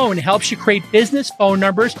Phone helps you create business phone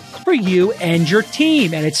numbers for you and your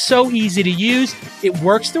team. And it's so easy to use. It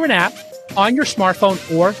works through an app on your smartphone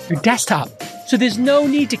or your desktop. So there's no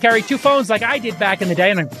need to carry 2 phones like I did back in the day,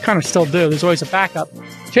 and I kind of still do. There's always a backup.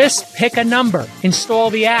 Just pick a number, install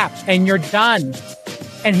the app, and you're done.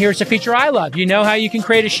 And here's a feature I love. You know how you can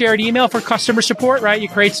create a shared email for customer support, right? You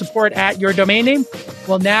create support at your domain name.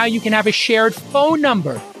 Well, now you can have a shared phone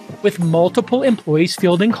number with multiple employees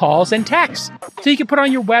fielding calls and texts. So you can put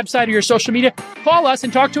on your website or your social media, call us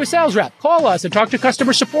and talk to a sales rep. Call us and talk to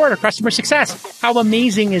customer support or customer success. How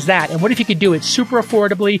amazing is that? And what if you could do it super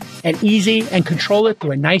affordably and easy and control it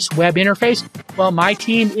through a nice web interface? Well, my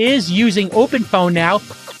team is using OpenPhone now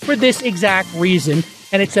for this exact reason.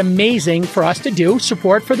 And it's amazing for us to do.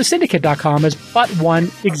 Support for thesyndicate.com is but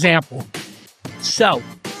one example. So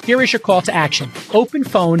here is your call to action.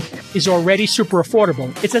 OpenPhone is already super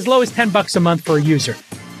affordable. It's as low as $10 a month for a user.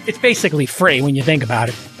 It's basically free when you think about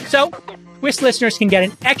it. So Twist listeners can get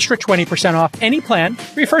an extra 20% off any plan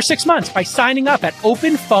for your first 6 months by signing up at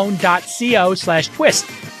openphone.co/twist.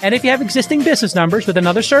 And if you have existing business numbers with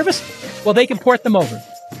another service, well, they can port them over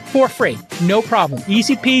for free. No problem.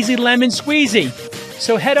 Easy peasy lemon squeezy.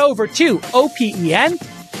 So head over to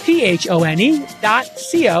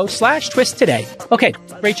openphone.co/twist today. Okay,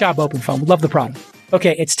 great job, OpenPhone. We love the product.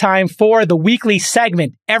 Okay, it's time for the weekly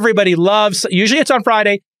segment everybody loves. Usually it's on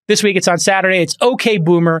Friday. This week it's on Saturday. It's OK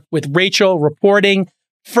Boomer with Rachel reporting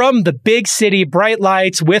from the big city, bright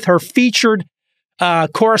lights, with her featured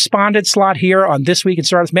correspondent slot here on This Week in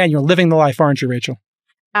Startups. Man, you're living the life, aren't you, Rachel?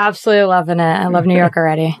 Absolutely loving it. I love New York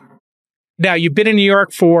already. Now, you've been in New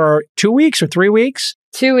York for 2 weeks or 3 weeks?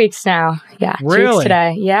 2 weeks now. Yeah. Really? 2 weeks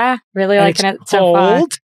today. Yeah. Really And liking it's it so far.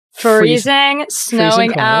 cold? Freezing, snowing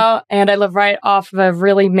cold. out, and I live right off of a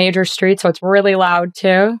really major street, so it's really loud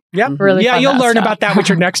too. Yep. Really Yeah, fun, you'll that learn stuff. about that with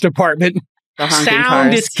your next apartment. The honking Sound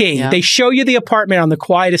cars. is king. Yeah. They show you the apartment on the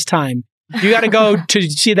quietest time. You got to go to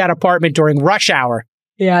see that apartment during rush hour.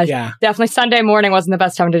 Yeah, Yeah. definitely Sunday morning wasn't the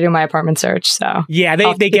best time to do my apartment search, so. Yeah,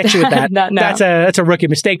 I'll they get you with that. No. That's a rookie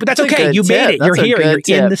mistake, but that's That's a okay. good You made tip. it. You're That's a here. good You're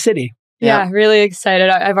in tip. the city. Yeah, really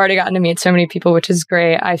excited. I've already gotten to meet so many people, which is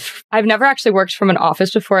great. I've never actually worked from an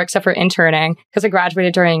office before, except for interning, because I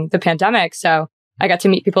graduated during the pandemic. So I got to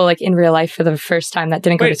meet people like in real life for the first time that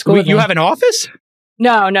didn't go to school. with you me. have an office?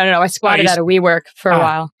 No. I squatted you at a WeWork for a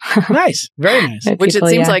while. Nice. Very nice. With Which people,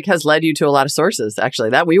 it seems yeah. like has led you to a lot of sources,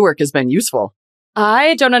 actually. That WeWork has been useful.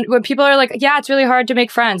 I don't know when people are like, yeah, it's really hard to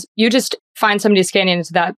make friends. You just find somebody scanning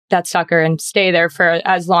into that sucker and stay there for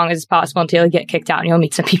as long as possible until you get kicked out and you'll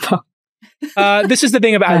meet some people. This is the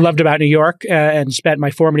thing I loved about New York and spent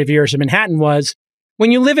my formative years in Manhattan was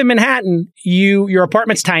when you live in Manhattan, your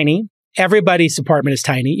apartment's tiny. Everybody's apartment is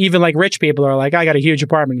tiny. Even like rich people are like, I got a huge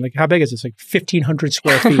apartment. Like, how big is this? Like 1,500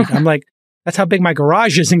 square feet. I'm like, that's how big my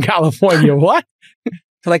garage is in California. What?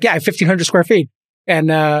 They're like, yeah, 1,500 square feet. And,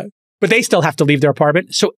 but they still have to leave their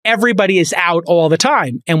apartment. So everybody is out all the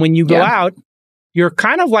time. And when you go out, you're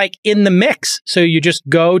kind of like in the mix. So you just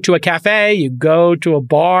go to a cafe, you go to a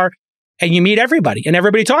bar, and you meet everybody, and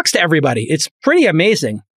everybody talks to everybody. It's pretty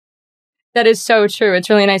amazing. That is so true. It's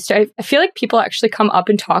really nice. I feel like people actually come up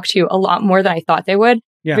and talk to you a lot more than I thought they would.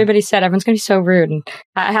 Yeah. Everybody said everyone's going to be so rude, and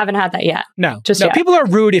I haven't had that yet. No, yet. people are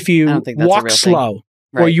rude if I you don't think that's a walk real thing. slow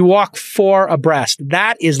or Right. you walk four abreast.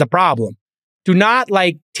 That is the problem. Do not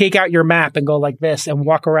like take out your map and go like this and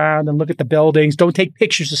walk around and look at the buildings. Don't take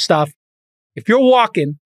pictures of stuff. If you're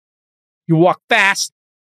walking, you walk fast.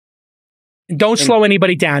 And don't slow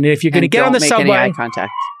anybody down. And if you're going to And get on the don't make any subway, eye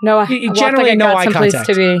contact. No, I You walked generally like I no got eye someplace contact.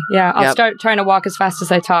 to be. Yeah, I'll Yep. start trying to walk as fast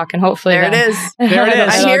as I talk, and hopefully There it then- is. There it is.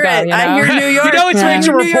 I it'll hear go, it. you I know? hear New York. you know it's Yeah.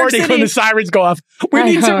 Rachel New York reporting when City. the sirens go off. We I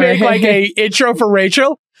need to know, make right? like a intro for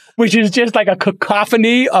Rachel, which is just like a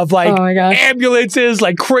cacophony of like Oh my gosh. ambulances,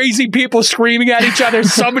 like crazy people screaming at each other,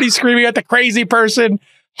 somebody screaming at the crazy person,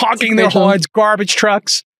 honking their Rachel. horns, garbage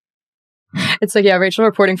trucks. It's like, yeah, Rachel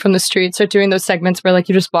reporting from the street. Start doing those segments where like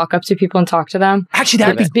you just walk up to people and talk to them. Actually,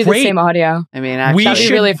 that'd It'd be be the great. same audio. I mean, We actually, That'd be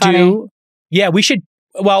should really funny. do. Yeah, we should.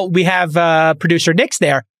 Well, we have producer Nick's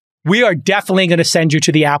there. We are definitely going to send you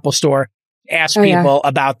to the Apple store. Ask Oh, yeah. people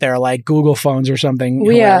about their like Google phones or something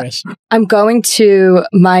We, hilarious. I'm going to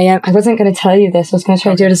Miami. I wasn't going to tell you this. I was going to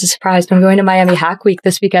try to do it as a surprise, but I'm going to Miami Hack Week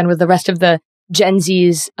this weekend with the rest of the Gen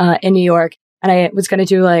Zs in New York. And I was going to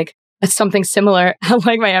do like something similar at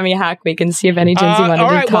like Miami Hack Week and see if any Gen Z wanted to all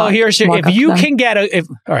right. talk. Well, here's your, walk if up to you them. can get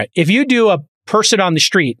if you do a person on the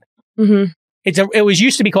street, Mhm. it was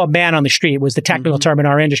used to be called man on the street was the technical term in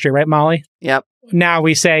our industry, right, Molly? yep. Now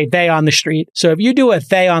we say they on the street. So if you do a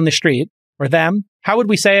they on the street or them, how would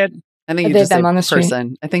we say it? I think you They, just say them on the street.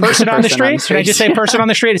 person. I think Person just on the street? Can I just say person on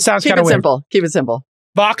the street? It sounds Keep kind it of weird. simple. Keep it simple.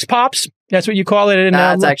 Vox pops. That's what you call it. In,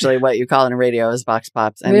 That's actually what you call it in radio is Vox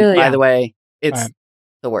Pops. And Really? by Yeah. the way, it's All right.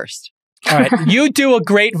 the worst. all right. You do a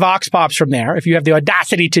great Vox pops from there if you have the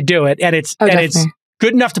audacity to do it, and it's Oh, and it's definitely.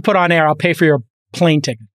 good enough to put on air. I'll pay for your plane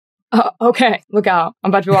ticket. Okay, look out.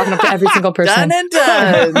 I'm about to be walking up to every single person. Done and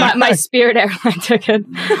done. my Spirit airline ticket.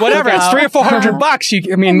 Whatever, Look it's out. $300 or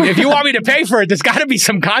 $400. I mean, if you want me to pay for it, there's got to be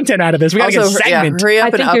some content out of this. We got to get Also, segment. hurry up I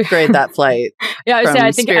and think you're- upgrade that flight. Yeah, I would say From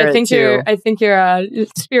I Spirit think your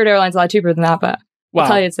Spirit Airline's a lot cheaper than that, but Well,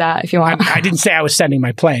 I'll tell you it's that if you want. I didn't say I was sending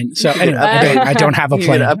my plane. So anyway, Okay. I don't have a You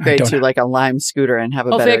plane. could I upgrade don't to have- like a Lime scooter and have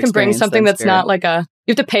a Hopefully, better I can bring experience something than that's not Spirit. like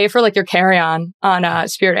you have to pay for like your carry-on on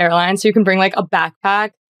Spirit Airlines. So you can bring like a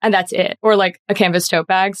backpack and that's it. Or like a canvas tote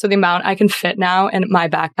bag. So the amount I can fit now in my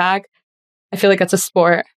backpack, I feel like that's a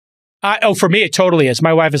sport. for me, it totally is.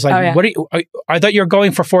 My wife is like, Oh, yeah. "What are you? I thought you were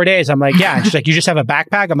going for 4 days." I'm like, "Yeah." And she's like, "You just have a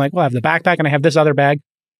backpack?" I'm like, "Well, I have the backpack and I have this other bag,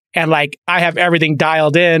 and like I have everything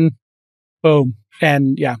dialed in." Boom,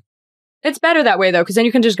 and yeah, It's better that way though, because then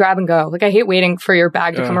you can just grab and go. Like I hate waiting for your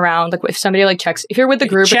bag to come around. Like if somebody like checks, if you're with the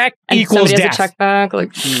group check and equals somebody death. has a check bag,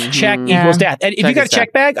 like Check Mhm. Yeah. equals death. And if Check you got a is death.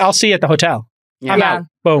 check bag, I'll see you at the hotel. Yeah. I'm Yeah. out.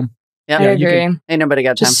 Boom. Yep. I Yeah, you agree. Ain't nobody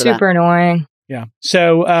got time Just for that. super annoying. Yeah.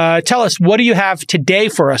 So tell us, what do you have today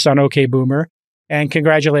for us on OK Boomer? And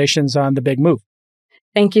congratulations on the big move.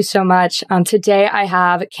 Thank you so much. Today I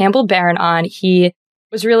have Campbell Barron on. He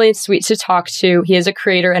was really sweet to talk to. He is a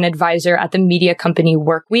creator and advisor at the media company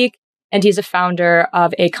Workweek, and he's a founder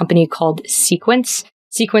of a company called Sequence.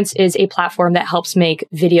 Sequence is a platform that helps make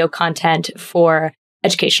video content for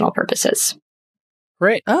educational purposes.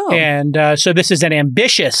 Great. Oh. And so this is an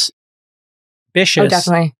ambitious Oh,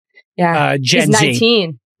 definitely. Yeah. Gen He's Z.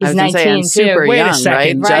 19. I He's was gonna say, 19 and super too. Wait young, a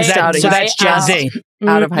second. right? Right. Just out of So that's Gen out. Z.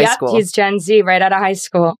 out of high Yep, school. he's Gen Z, right out of high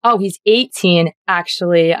school. Oh, he's 18,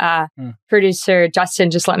 actually. Producer Justin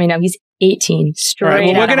just let me know he's 18, straight All right.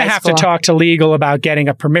 Well, out we're of going to high have school. to talk to legal about getting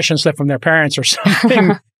a permission slip from their parents or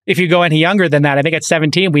something. If you go any younger than that, I think at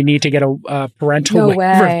 17, we need to get a parental No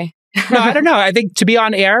waiver. way. No, I don't know. I think to be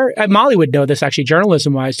on air, Molly would know this actually,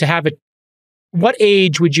 journalism wise, to have it. What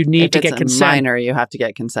age would you need If to it's get a consent? minor, you have to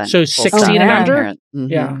get consent. So Full 16 stop. and under? Parent. Mhm.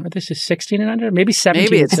 Yeah, this is 16 and under, maybe 17.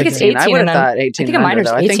 Maybe it's I think it's 16. I 18 would have and thought I 18 think and a under, minor's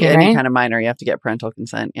though. I think 18, any right? kind of minor, you have to get parental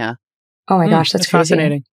consent. Yeah. Oh my gosh, that's crazy.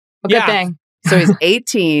 fascinating. Well, Yeah. good thing. So he's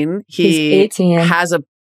 18. He He's 18. has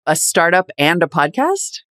a startup and a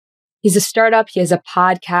podcast. He's a startup. He has a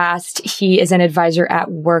podcast. He is an advisor at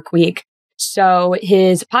Workweek. So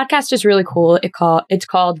his podcast is really cool. It's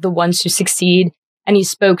called The Ones Who Succeed. And he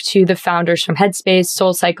spoke to the founders from Headspace,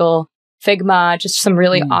 SoulCycle, Figma, just some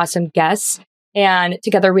really awesome guests. And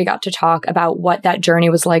together we got to talk about what that journey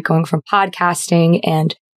was like going from podcasting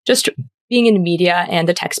and just being in media and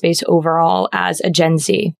the tech space overall as a Gen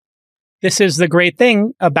Z. This is the great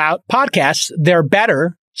thing about podcasts. They're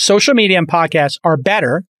better. Social media and podcasts are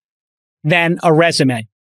better than a resume.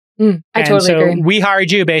 I And totally so agree. we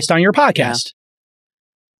hired you based on your podcast.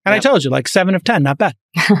 And I Yep. told you, like 7 of 10, not bad.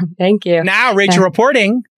 Thank you. Now, Rachel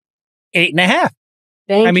reporting 8.5.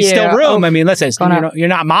 Thank I mean, you. still room. Oh, I mean, listen, going up. you're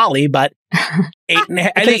not Molly, but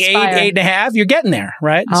 8.5. I think aspire. 8.5. You're getting there,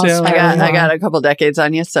 right? I'll So aspire. I got a couple decades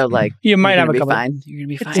on you, so like you might you're have gonna a be couple. fine. You're gonna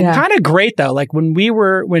be It's fine. Yeah. kind of great though. Like when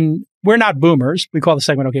we're not boomers, we call the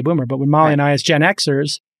segment OK Boomer, but when Molly Right. and I as Gen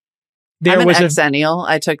Xers, there I'm an was a exennial.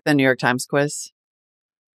 I took the New York Times quiz.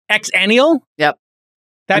 Xennial. Yep.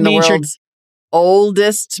 That I'm the means you're world's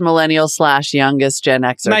oldest millennial / youngest Gen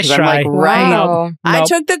Xer. Nice 'Cause I'm try. like, right. Wow. I Nope.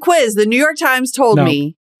 took the quiz. The New York Times told No.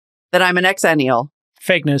 me that I'm an exennial.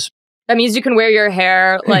 fake news. That means you can wear your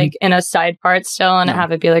hair like in a side part still and No.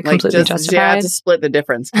 have it be like Like completely just you have justified. to split the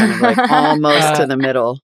difference, kind of like almost to the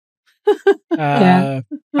middle. Yeah.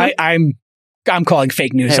 I'm calling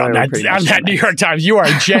fake news Hey, on we're that pretty on much that Gen New X. York Times. You are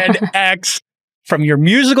Gen X from your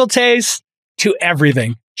musical taste to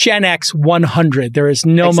everything. Gen X 100. There is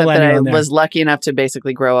no Except that millennial I in there. was lucky enough to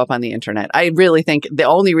basically grow up on the internet. I really think the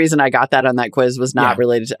only reason I got that on that quiz was not Yeah.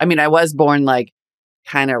 related to, I mean, I was born like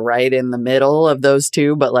kind of right in the middle of those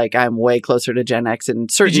two, but like I'm way closer to Gen X and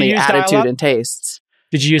certainly use attitude dial-up? and tastes.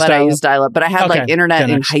 Did you use But I dial-up? used dial-up. But I had like Okay, internet Gen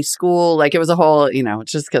in X. high school. Like it was a whole,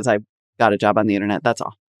 it's just because I got a job on the internet. That's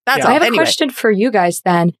all. That's Yeah. all. I have a Anyway. question for you guys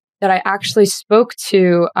then that I actually spoke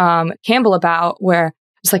to Campbell about where I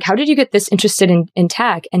was like, how did you get this interested in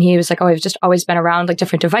tech? And he was like, oh, I've just always been around like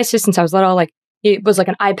different devices since I was little. Like he was like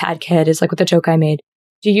an iPad kid is like what the joke I made.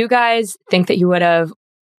 Do you guys think that you would have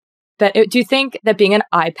do you think that being an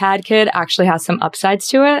iPad kid actually has some upsides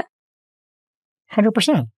to it?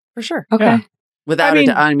 100%. For sure. Okay. Yeah. Without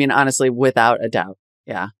I mean- honestly, without a doubt.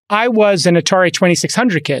 Yeah. I was an Atari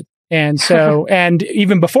 2600 kid. And so, and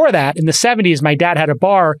even before that, in the 70s, my dad had a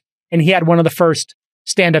bar and he had one of the first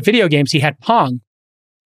stand-up video games. He had Pong.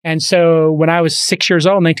 And so when I was 6 years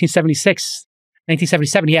old,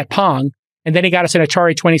 1977, he had Pong. And then he got us an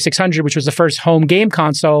Atari 2600, which was the first home game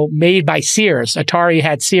console made by Sears. Atari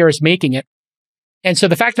had Sears making it. And so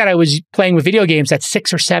the fact that I was playing with video games at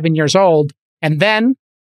 6 or 7 years old, and then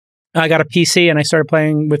I got a PC and I started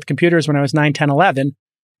playing with computers when I was 9, 10, 11,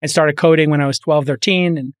 and started coding when I was 12,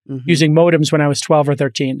 13, and using modems when I was 12 or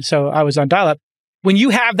 13. So I was on dial-up. When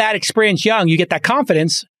you have that experience young, you get that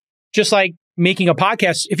confidence, just like making a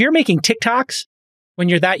podcast. If you're making TikToks when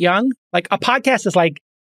you're that young, like a podcast is like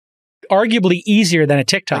arguably easier than a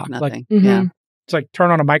TikTok. Like Mhm. It's like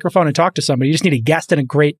turn on a microphone and talk to somebody. You just need a guest and a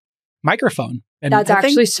great microphone. And That's I think-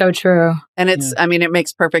 actually so true. And it's, I mean, it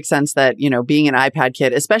makes perfect sense that, being an iPad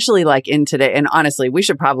kid, especially like in today, and honestly, we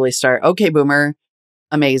should probably start, okay, Boomer,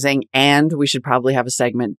 amazing. And we should probably have a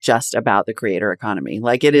segment just about the creator economy.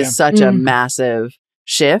 Like it is such a massive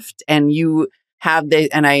shift. And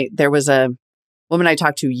there was a woman I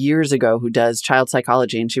talked to years ago who does child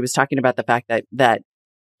psychology. And she was talking about the fact that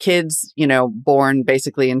kids, born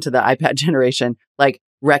basically into the iPad generation, like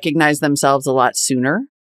recognize themselves a lot sooner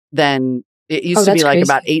than it used to be. Like crazy.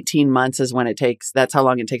 about 18 months is when that's how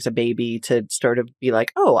long it takes a baby to sort of be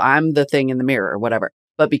like, oh, I'm the thing in the mirror or whatever.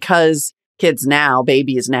 But because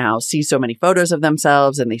babies now see so many photos of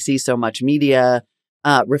themselves and they see so much media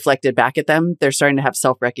reflected back at them, they're starting to have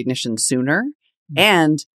self-recognition sooner.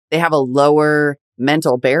 And they have a lower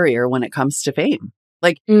mental barrier when it comes to fame.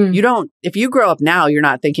 Like if you grow up now, you're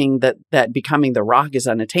not thinking that becoming The Rock is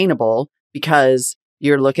unattainable because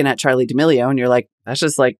you're looking at Charli D'Amelio and you're like, that's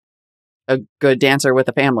just like a good dancer with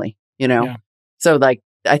a family, Yeah. So like,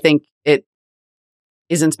 I think it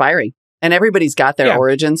is inspiring, and everybody's got their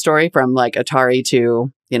origin story from like Atari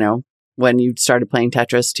to, when you started playing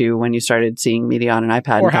Tetris to when you started seeing media on an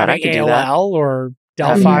iPad. or and thought, I having could do that. AOL or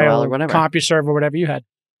Having Delphi AOL or or whatever. CompuServe or whatever you had.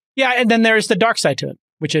 Yeah. And then there's the dark side to it,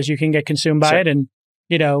 which is you can get consumed by it. And,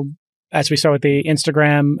 as we saw with the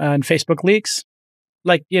Instagram and Facebook leaks,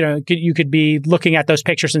 like, you could be looking at those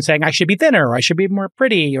pictures and saying, I should be thinner, or I should be more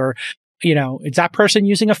pretty, or, is that person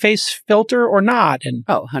using a face filter or not? And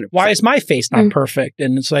 100%. why is my face not perfect?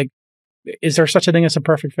 And it's like, is there such a thing as a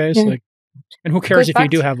perfect face? Yeah. Like, and who cares Goes if you back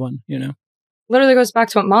do to- have one, Literally goes back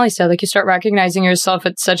to what Molly said. Like you start recognizing yourself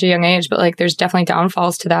at such a young age, but like there's definitely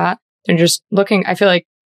downfalls to that. And just looking, I feel like,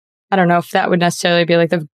 I don't know if that would necessarily be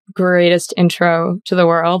like the greatest intro to the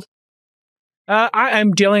world.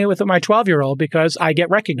 I'm dealing with my 12-year-old because I get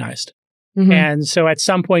recognized. Mhm. And so at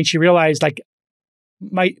some point she realized like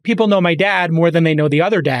my people know my dad more than they know the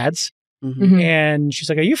other dads. Mhm. And she's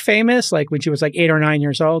like, are you famous? Like when she was like 8 or 9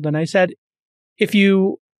 years old. And I said, if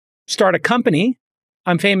you start a company,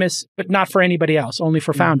 I'm famous, but not for anybody else, only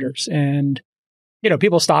for founders. And,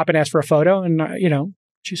 people stop and ask for a photo and,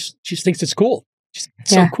 she thinks it's cool. She's like,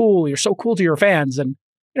 it's so cool. You're so cool to your fans. And,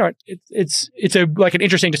 it's like an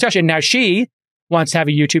interesting discussion. Now she wants to have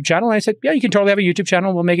a YouTube channel. And I said, yeah, you can totally have a YouTube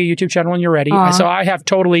channel. We'll make a YouTube channel when you're ready. Aww. So I have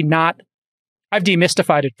I've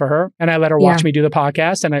demystified it for her, and I let her watch me do the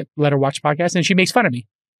podcast, and I let her watch the podcast, and she makes fun of me.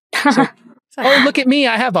 So, oh, look at me.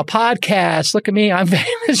 I have a podcast. Look at me. I'm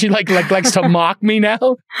famous. She likes to mock me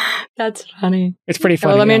now. That's funny. It's pretty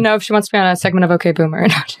funny. Well, let me know if she wants to be on a segment of Okay Boomer or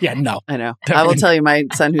not. Yeah, no. I know. I will tell you, my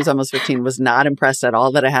son, who's almost 15, was not impressed at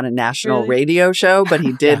all that I had a national radio show, but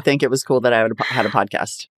he did think it was cool that I had a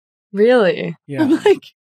podcast. Really? Yeah. I'm like,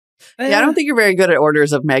 I don't think you're very good at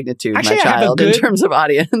orders of magnitude, Actually, my I have a child, in good- terms of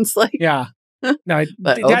audience. Like, Yeah. No,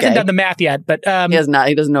 But he okay. hasn't done the math yet, but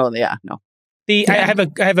he doesn't know. Yeah, no. I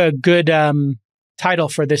have a good title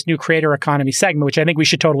for this new creator economy segment, which I think we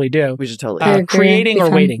should totally do. We should totally. I agree. Creating Be or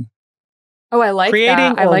fun. waiting. Oh, I like Creating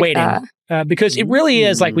that. I or like waiting. that. Because it really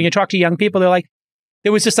is like when you talk to young people, they're like,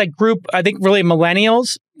 there was this like group, I think really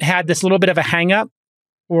millennials had this little bit of a hang up,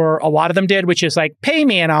 or a lot of them did, which is like, pay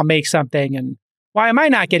me and I'll make something. And why am I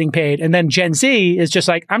not getting paid? And then Gen Z is just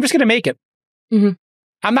like, I'm just going to make it. Mhm.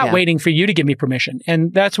 I'm not waiting for you to give me permission.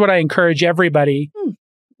 And that's what I encourage everybody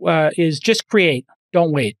is just create.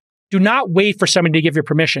 Don't wait. Do not wait for somebody to give you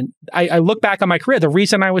permission. I look back on my career. The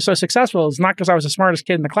reason I was so successful is not because I was the smartest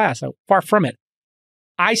kid in the class. Far from it.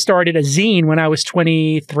 I started a zine when I was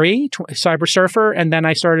 23, Cyber Surfer, and then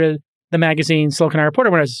I started the magazine Silicon Valley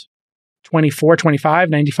Reporter when I was 24, 25,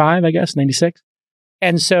 95, I guess, 96.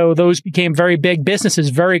 And so those became very big businesses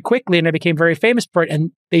very quickly, and I became very famous for it.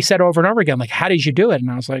 And they said over and over again, like, how did you do it? And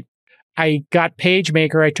I was like, I got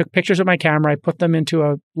PageMaker. I took pictures with my camera. I put them into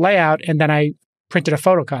a layout, and then I printed a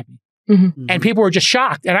photocopy. Mhm. And people were just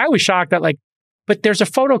shocked. And I was shocked that like, but there's a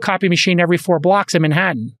photocopy machine every 4 blocks in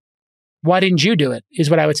Manhattan. Why didn't you do it? Is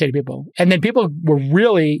what I would say to people. And then people were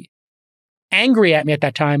really angry at me at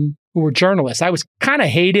that time who were journalists. I was kind of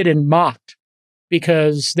hated and mocked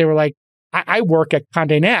because they were like, I work at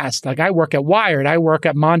Condé Nast. Like I work at Wired. I work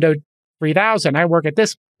at Mondo 3000. I work at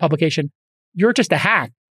this publication. You're just a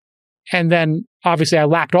hack. And then obviously I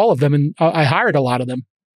lapped all of them and I hired a lot of them.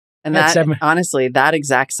 And that, honestly, that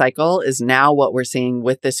exact cycle is now what we're seeing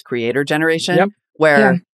with this creator generation,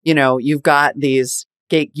 where, you know, you've got these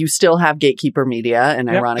you still have gatekeeper media. And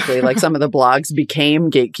ironically, like some of the blogs became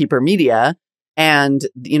gatekeeper media. And,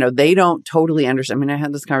 you know, they don't totally understand. I mean, I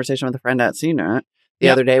had this conversation with a friend at CNET the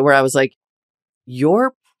other day where I was like,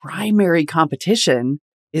 your primary competition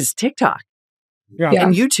is TikTok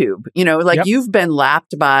and YouTube. You know, like you've been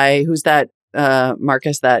lapped by, who's that,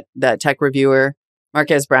 Marcus, that tech reviewer,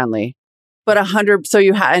 Marques Brownlee. But 100, so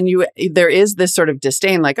there is this sort of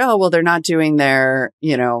disdain, like, oh, well, they're not doing their,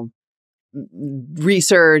 you know,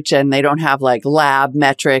 research and they don't have like lab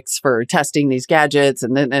metrics for testing these gadgets.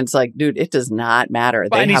 And then it's like, dude, it does not matter.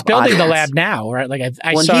 Well, and he's building the lab now, right? Like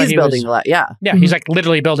I saw he's building the lab. Yeah. He's like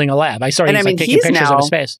literally building a lab. I saw he's like taking pictures of his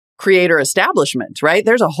space. Creator establishment, right?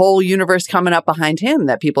 There's a whole universe coming up behind him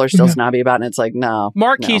that people are still snobby about. And it's like, no.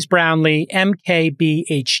 Marques Brownlee,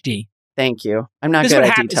 MKBHD. Thank you. I'm not good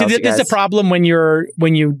at details. See, this is the problem when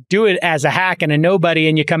you do it as a hack and a nobody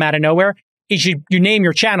and you come out of nowhere. You name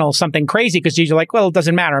your channel something crazy because you're like, well, it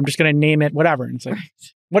doesn't matter. I'm just going to name it whatever. And it's like,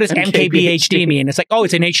 what does MKBHD mean? It's like, oh,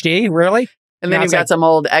 it's an HD? Really? And then you've got some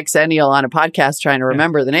old ex-ennial on a podcast trying to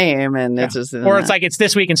remember the name. And it's just... Or it's like, it's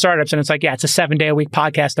This Week in Startups. And it's like, it's a 7-day-a-week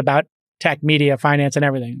podcast about tech, media, finance, and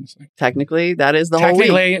everything. It's like, technically, that is the whole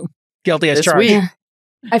week. Technically, guilty as charged. Yeah.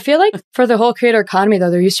 I feel like for the whole creator economy,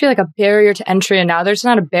 though, there used to be like a barrier to entry. And now there's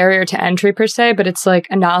not a barrier to entry per se, but it's like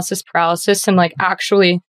analysis paralysis and like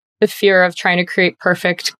actually... the fear of trying to create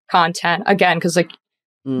perfect content again, because like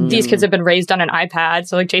these kids have been raised on an iPad.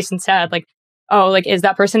 So like Jason said, like, oh, like, is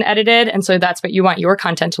that person edited? And so that's what you want your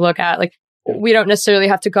content to look at. Like, we don't necessarily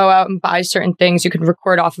have to go out and buy certain things. You can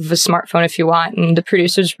record off of a smartphone if you want. And the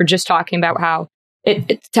producers were just talking about how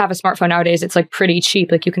to have a smartphone nowadays, it's like pretty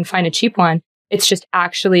cheap. Like you can find a cheap one. It's just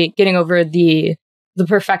actually getting over the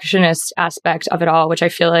perfectionist aspect of it all, which I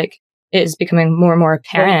feel like is becoming more and more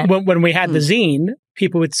apparent. When we had the zine,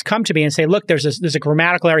 people would come to me and say, look, there's a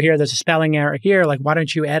grammatical error here. There's a spelling error here. Like, why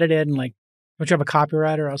don't you edit it? And like, don't you have a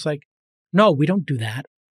copywriter? I was like, no, we don't do that.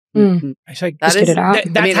 I was like,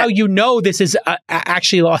 that's how you know this is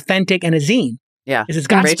actually authentic and a zine. Yeah. Is it's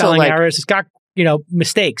got spelling errors. It's got, you know,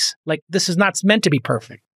 mistakes. Like, this is not meant to be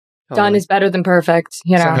perfect. Done is better than perfect,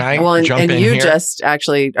 you know. And you just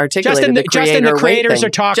actually articulated the creators are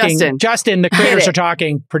talking. Justin, the creators are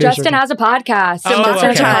talking. Producers. Justin has a podcast.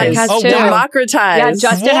 Democratize. Yeah,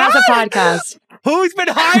 Justin has a podcast. Who's been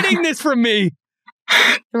hiding this from me?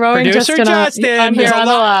 Throwing Producer Justin on here on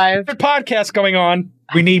the live. Podcast going on.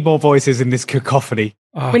 We need more voices in this cacophony.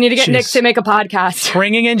 We need to get Nick to make a podcast.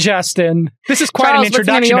 Bringing in Justin. This is quite an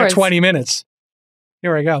introduction of 20 minutes.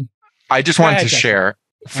 Here we go. I just wanted to share...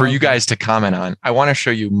 for you guys to comment on, I want to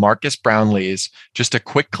show you Marques Brownlee's, just a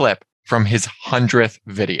quick clip from his 100th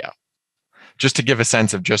video, just to give a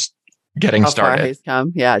sense of just getting started. Far he's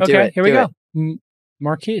come. Yeah, do it. Here we go.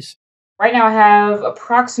 Marques. Right now I have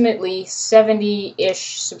approximately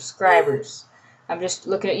 70-ish subscribers. I'm just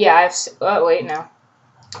looking at, I have, wait now.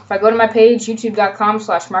 If I go to my page,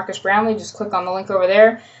 youtube.com/Marques Brownlee, just click on the link over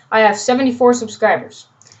there. I have 74 subscribers.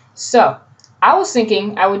 So I was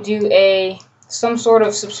thinking I would do some sort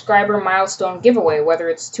of subscriber milestone giveaway, whether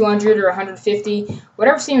it's 200 or 150,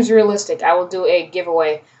 whatever seems realistic, I will do a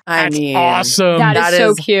giveaway. That's awesome. That is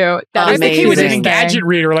so cute. I think he was in Engadget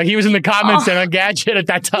Reader. Like he was in the comments on Engadget at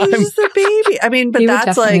that time. He's the baby. I mean, but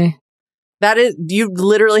that's like, that is, you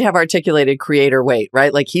literally have articulated creator weight,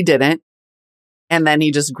 right? Like he didn't. And then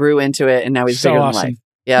he just grew into it and now he's bigger than life.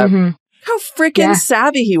 Yeah. How freaking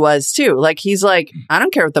savvy he was too. Like he's like, I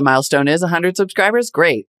don't care what the milestone is, 100 subscribers,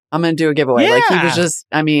 great. I'm going to do a giveaway. Like he was just,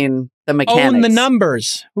 I mean, the mechanics. Own the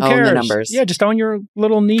numbers. Who cares? Own the numbers. Yeah, just own your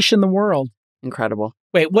little niche in the world. Incredible.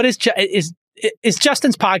 Wait, what is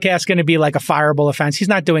Justin's podcast going to be like a fireable offense? He's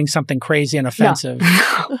not doing something crazy and offensive.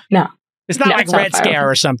 No. It's not like Red Scare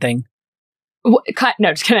or something. No,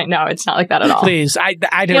 just kidding. No, it's not like that at all. Please,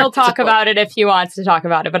 He'll talk about it if he wants to talk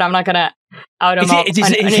about it, but I'm not going to out him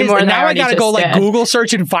anymore. Now I got to go like Google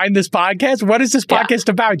search and find this podcast. What is this podcast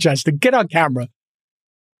about, Justin? Get on camera.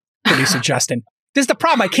 Producer Justin. This is the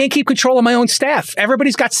problem. I can't keep control of my own staff.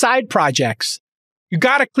 Everybody's got side projects. You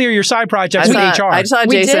got to clear your side projects with HR. I saw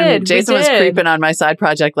Jason. Jason was creeping on my side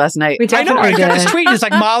project last night. I know. I got this tweet. It's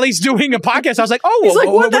like Molly's doing a podcast. I was like, oh, like,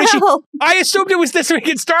 what the hell? I assumed it was This Week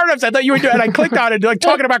in Startups. I thought you were doing it. And I clicked on it, like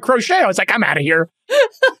talking about crochet. I was like, I'm out of here.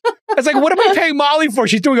 I was like, what am I paying Molly for?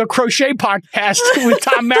 She's doing a crochet podcast with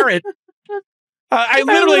Tom Merritt. I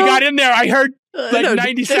literally got in there. I heard Like No,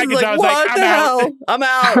 90 Jason's seconds, I was like, what I'm the out. hell? I'm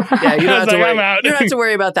out. Yeah, you I don't was have to like, worry. I'm out. You don't have to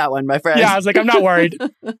worry about that one, my friend. Yeah, I was like, I'm not worried.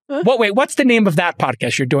 Wait, what's the name of that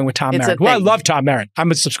podcast you're doing with Tom It's a Merritt? Well, I Thing. love Tom Merritt. I'm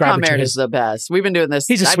a subscriber Tom to Merritt his. is the best. We've been doing this.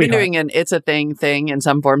 He's a I've been sweetheart. doing an It's a Thing in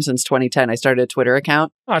some form since 2010. I started a Twitter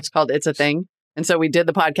account. Oh, it's called It's a Thing. And so we did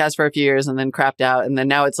the podcast for a few years and then crapped out. And then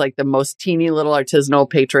now it's like the most teeny little artisanal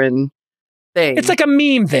patron thing. It's like a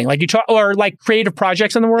meme thing, like you talk, or like creative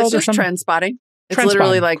projects in the world It's or just something. trend spotting. It's Trend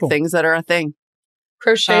literally spotting. like Cool. things that are a thing.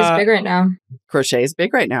 Crochet's big right now. Crochet is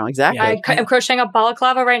big right now. Exactly. Yeah. I'm crocheting a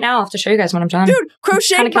balaclava right now. I'll have to show you guys when I'm done. Dude,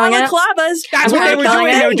 crochet Kinda killing it. balaclavas. That's I'm what they were killing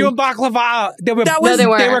doing. it. They were doing baklava. They were, That was- No, they they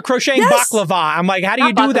were weren't. crocheting Yes. baklava. I'm like, how do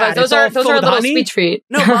you Not do that? baklava. Those It's are all filled a with little honey? sweet treat.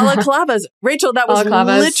 No, balaclavas. Rachel, that was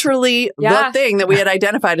Balaclavas. literally Yeah. the thing that we had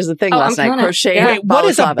identified as a thing Oh, last I'm night. killing it. Crochet Yeah. Wait, what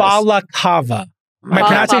is a balaclavas. balaclava? Am I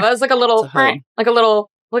pronouncing- Balaclava is like a little, It's a hood. like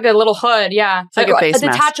a little hood. Yeah, It's like a face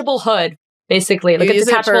mask. detachable hood, basically, like You a use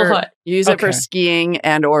it detachable for- hood. You use it for Okay. skiing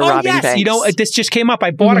and or Oh, robbing yes. banks. You know, this just came up.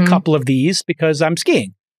 I bought a Mhm. couple of these because I'm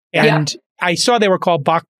skiing. Yeah. And I saw they were called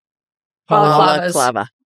Balaclavas. balaclava.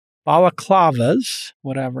 balaclavas,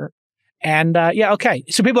 whatever. And yeah, okay.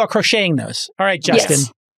 So people are crocheting those. All right, Justin.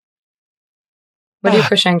 Yes. What are you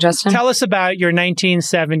crocheting, Justin? Tell us about your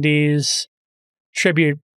 1970s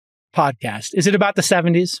tribute podcast. Is it about the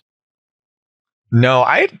 70s? No,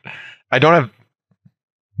 I don't have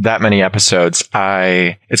that many episodes.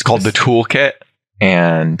 It's called The Toolkit,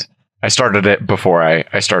 and I started it before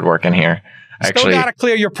I started working here. Still got to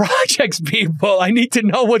clear your projects, people. I need to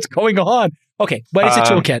know what's going on. Okay, what is a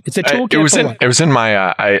toolkit? It's a toolkit. It was in my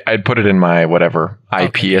I put it in my whatever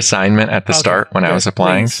IP assignment at the start when I was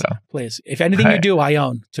applying. Please, So please, if anything you do, I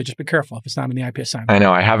own. So just be careful if it's not in the IP assignment. I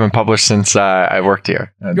know I haven't published since I worked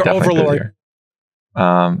here. Your Definitely overlord.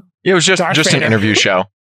 busier. It was just Darth an Vader. interview show.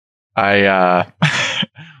 I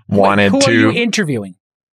wanted Who to. are you interviewing?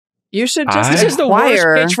 You should just This is the acquire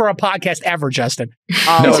worst pitch for a podcast ever, Justin.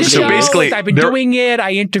 all No, of This so is these. basically- I've been there- doing it.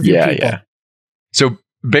 I interview people. So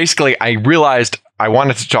basically, I realized I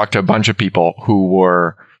wanted to talk to a bunch of people who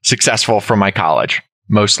were successful from my college,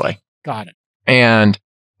 mostly. Got it. And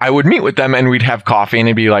I would meet with them and we'd have coffee and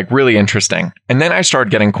it'd be like really interesting. And then I started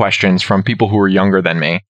getting questions from people who were younger than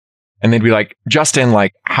me. And they'd be like, Justin,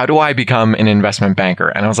 like, how do I become an investment banker?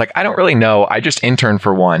 And I was like, I don't really know. I just interned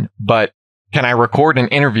for one, but can I record an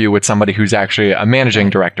interview with somebody who's actually a managing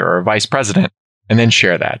director or a vice president and then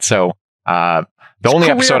share that? So, the only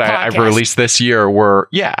Career episode I've podcast. released this year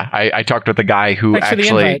I talked with the guy who Thanks for the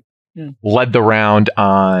actually invite. led the round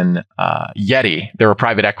on Yeti. They're a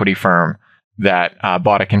private equity firm that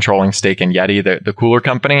bought a controlling stake in Yeti, the cooler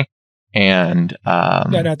company. And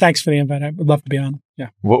No, thanks for the invite. I would love to be on. Yeah.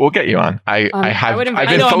 we'll get you on. I would invite- I've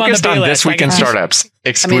I been know I'm on the focused on B this list. I week in can- startups I mean, you could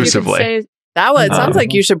exclusively. Say, That one. It sounds Um,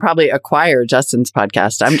 like you should probably acquire Justin's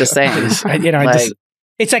podcast. I'm just saying. I Like- just,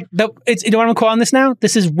 it's like you know what I'm calling this now?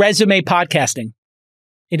 This is resume podcasting.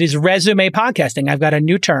 It is resume podcasting. I've got a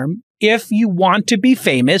new term. If you want to be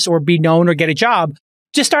famous or be known or get a job,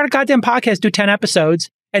 just start a goddamn podcast, do 10 episodes,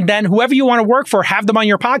 and then whoever you want to work for, have them on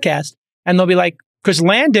your podcast. And they'll be like, because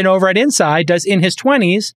Landon over at Inside does In His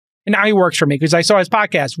 20s, and now he works for me because I saw his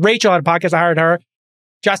podcast. Rachel had a podcast. I hired her.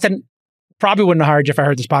 Justin probably wouldn't have hired you if I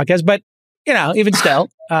heard this podcast, but you know, even still,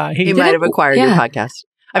 He might have acquired your yeah. podcast.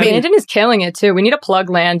 I mean, Landon is killing it too. We need to plug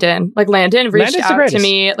Landon. Like Landon reached Landon's the out to greatest.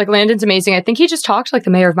 me. Like Landon's amazing. I think he just talked to like the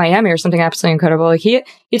mayor of Miami or something absolutely incredible. Like he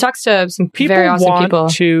talks to some people very awesome want people.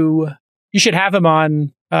 to. You should have him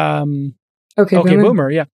on. Okay, Okay, Boomer.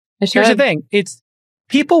 Yeah. I Here's the should. thing: it's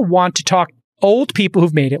people want to talk. Old people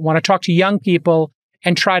who've made it want to talk to young people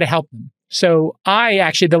and try to help them. So I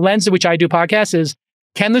actually, the lens in which I do podcasts is,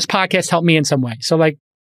 can this podcast help me in some way? So like,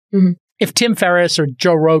 Mhm. if Tim Ferriss or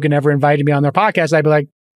Joe Rogan ever invited me on their podcast, I'd be like,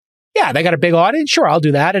 yeah, they got a big audience. Sure, I'll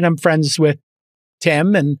do that. And I'm friends with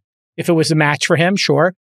Tim. And if it was a match for him,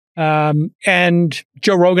 sure. And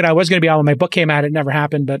Joe Rogan, I was going to be on when my book came out. It never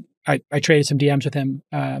happened, but I traded some DMs with him.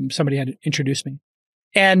 Somebody had introduced me.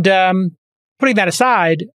 And putting that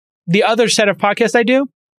aside, the other set of podcasts I do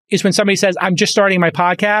is when somebody says, I'm just starting my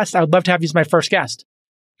podcast. I would love to have you as my first guest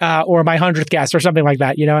or my 100th guest or something like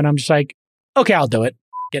that, you know? And I'm just like, okay, I'll do it.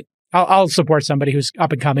 I'll support somebody who's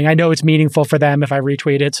up and coming. I know it's meaningful for them if I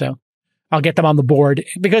retweet it. So I'll get them on the board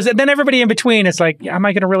because then everybody in between, it's like, am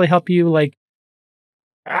I going to really help you? Like,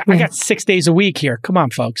 I got 6 days a week here. Come on,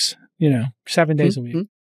 folks. You know, 7 days a week.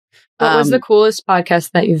 What was the coolest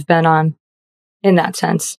podcast that you've been on in that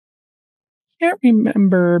sense? Can't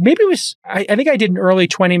remember. Maybe it was, I think I did an early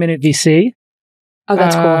 20-minute VC. Oh,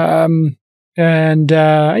 that's cool. And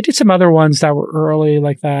I did some other ones that were early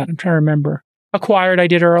like that. I'm trying to remember. Acquired, I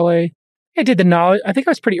did early. I did the knowledge. I think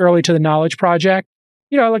I was pretty early to the Knowledge Project.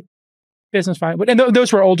 You know, like business fine. And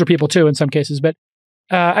those were older people too in some cases. But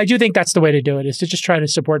I do think that's the way to do it, is to just try to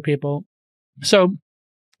support people. So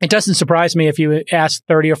it doesn't surprise me if you ask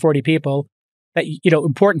 30 or 40 people that,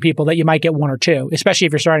 important people, that you might get one or two, especially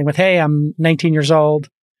if you're starting with, hey, I'm 19 years old,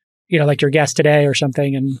 like your guest today or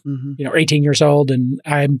something, and, 18 years old, and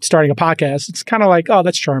I'm starting a podcast. It's kind of like, oh,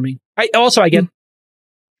 that's charming. I get,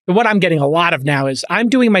 what I'm getting a lot of now is I'm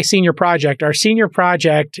doing my senior project. Our senior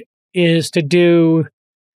project is to do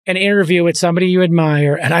an interview with somebody you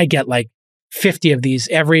admire, and I get like 50 of these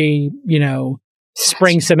every,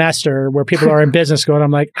 spring semester where people are in business school. And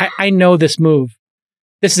I'm like, I know this move.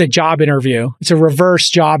 This is a job interview. It's a reverse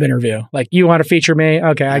job interview. Like, you want to feature me?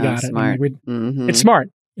 Okay, I got smart. it. It's smart.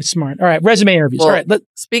 It's smart. All right, resume interviews. Well, all right.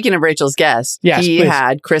 Speaking of Rachel's guest, he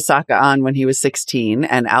had Chris Sacca on when he was 16,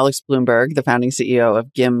 and Alex Bloomberg, the founding CEO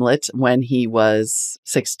of Gimlet, when he was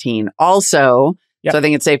 16. Also, so I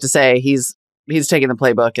think it's safe to say he's taking the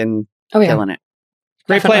playbook and killing it.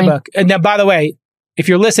 Great playbook. And now, by the way, if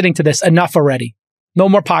you're listening to this, enough already. No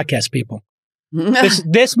more podcast people.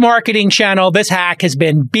 This marketing channel, this hack has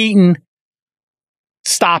been beaten.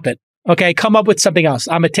 Stop it. Okay, come up with something else.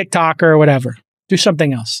 I'm a TikToker or whatever. Do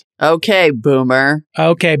something else. Okay, boomer.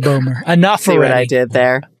 Enough See already. What I did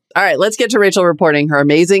there. All right, let's get to Rachel reporting her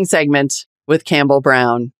amazing segment with Campbell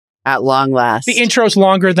Brown at long last. The intro's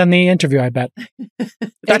longer than the interview, I bet.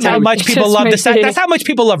 That's how much people love this. That's how much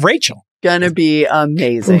people love Rachel. Gonna be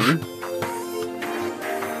amazing.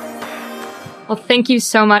 Well, thank you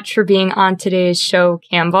so much for being on today's show,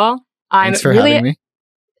 Campbell. Thanks for having me.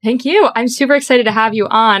 Thank you. I'm super excited to have you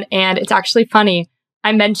on. And it's actually funny.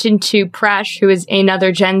 I mentioned to Presh, who is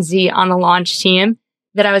another Gen Z on the launch team,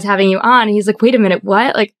 that I was having you on. And he's like, wait a minute,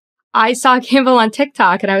 what? Like, I saw Campbell on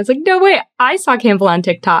TikTok. And I was like, no, wait, I saw Campbell on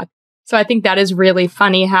TikTok. So I think that is really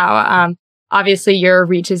funny how obviously your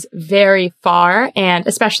reach is very far, and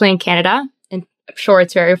especially in Canada. And I'm sure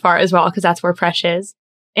it's very far as well, because that's where Presh is.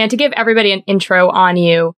 And to give everybody an intro on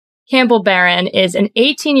you, Campbell Barron is an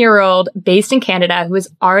 18-year-old based in Canada who has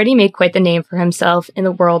already made quite the name for himself in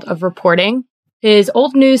the world of reporting. His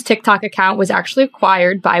old news TikTok account was actually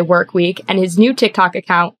acquired by Workweek, and his new TikTok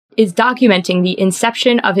account is documenting the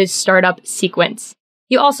inception of his startup Sequence.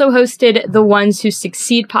 He also hosted the Ones Who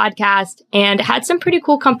Succeed podcast and had some pretty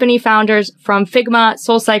cool company founders from Figma,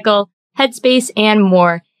 SoulCycle, Headspace, and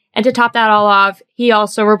more. And to top that all off, he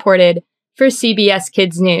also reported for CBS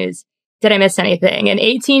Kids News. Did I miss anything? In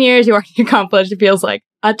 18 years, you already accomplished, it feels like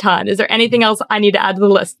a ton. Is there anything else I need to add to the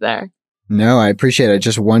list there? No, I appreciate it.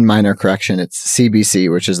 Just one minor correction. It's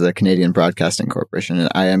CBC, which is the Canadian Broadcasting Corporation. And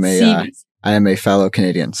I am a fellow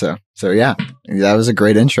Canadian. So yeah, that was a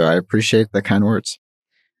great intro. I appreciate the kind words.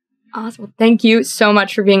 Awesome. Thank you so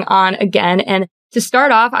much for being on again. And to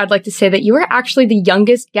start off, I'd like to say that you are actually the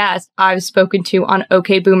youngest guest I've spoken to on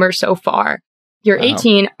OK Boomer so far. You're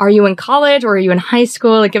 18. Are you in college or are you in high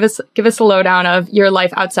school? Like, give us a lowdown of your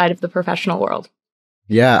life outside of the professional world.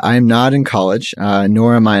 Yeah, I'm not in college,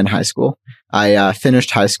 nor am I in high school. I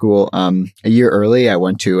finished high school a year early. I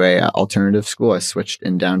went to a alternative school. I switched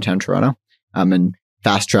in downtown Toronto and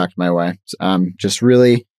fast-tracked my way. Just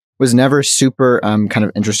really was never super kind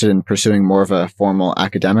of interested in pursuing more of a formal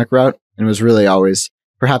academic route, and was really always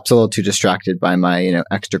perhaps a little too distracted by my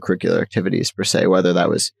extracurricular activities per se, whether that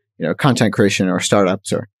was content creation or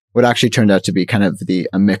startups, or what actually turned out to be kind of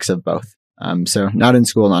a mix of both. So not in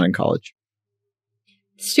school, not in college.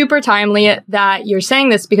 Super timely that you're saying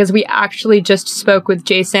this, because we actually just spoke with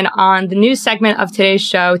Jason on the news segment of today's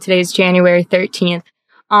show. Today's January 13th,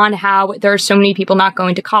 on how there are so many people not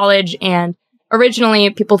going to college. And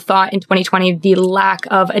originally people thought in 2020, the lack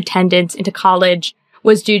of attendance into college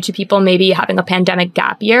was due to people maybe having a pandemic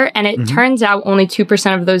gap year. And it turns out only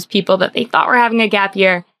 2% of those people that they thought were having a gap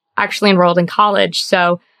year actually enrolled in college.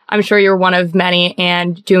 So I'm sure you're one of many,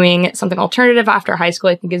 and doing something alternative after high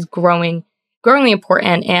school, I think, is growingly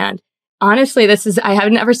important. And honestly, I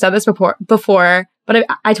have never said this before, but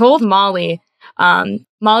I told Molly,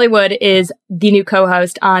 Molly Wood is the new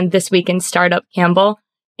co-host on This Week in Startup, Campbell.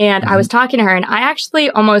 And I was talking to her, and I actually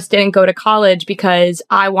almost didn't go to college because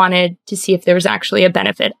I wanted to see if there was actually a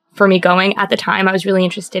benefit for me going. At the time, I was really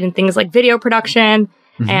interested in things like video production.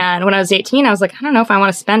 And when I was 18, I was like, I don't know if I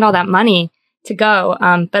want to spend all that money to go.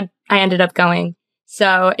 But I ended up going.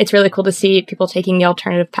 So it's really cool to see people taking the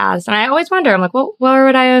alternative paths. And I always wonder, I'm like, well, where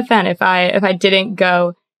would I have been if I didn't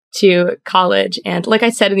go to college? And like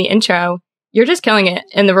I said in the intro, you're just killing it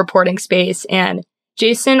in the reporting space. And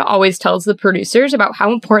Jason always tells the producers about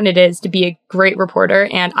how important it is to be a great reporter.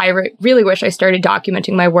 And I really wish I started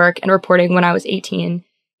documenting my work and reporting when I was 18.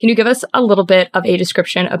 Can you give us a little bit of a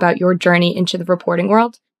description about your journey into the reporting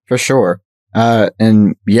world? For sure.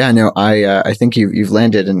 And yeah, no, I think you've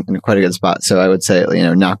landed in quite a good spot. So I would say,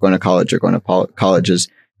 not going to college or going to college is,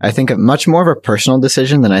 I think, much more of a personal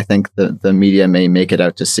decision than I think the media may make it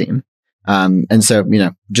out to seem. And so,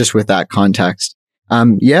 just with that context,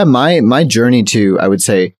 my journey to, I would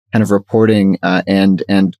say, kind of reporting,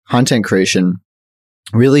 and content creation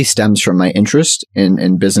really stems from my interest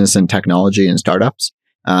in business and technology and startups.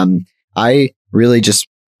 I really just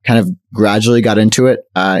kind of gradually got into it.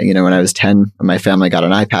 When I was 10, my family got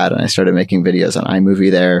an iPad and I started making videos on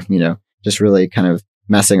iMovie there, just really kind of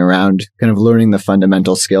messing around, kind of learning the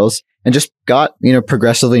fundamental skills, and just got,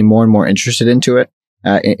 progressively more and more interested into it,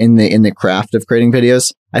 in the craft of creating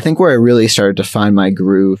videos. I think where I really started to find my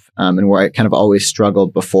groove, and where I kind of always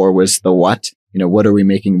struggled before was the what. What are we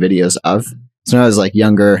making videos of? So when I was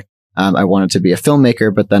younger, I wanted to be a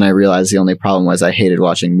filmmaker, but then I realized the only problem was I hated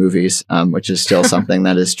watching movies, which is still something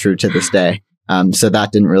that is true to this day. So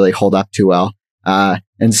that didn't really hold up too well.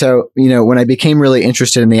 And so, when I became really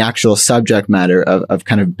interested in the actual subject matter of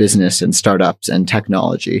kind of business and startups and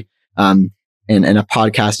technology, and a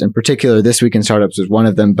podcast in particular, This Week in Startups was one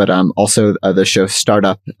of them, but also the show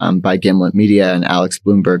Startup by Gimlet Media and Alex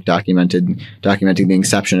Bloomberg documenting the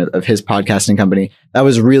inception of his podcasting company. That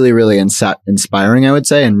was really, really inspiring, I would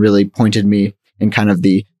say, and really pointed me in kind of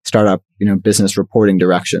the startup, business reporting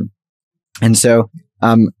direction. And so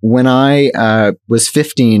when I was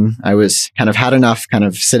 15, I was kind of had enough kind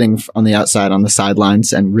of sitting on the outside on the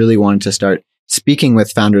sidelines and really wanted to start speaking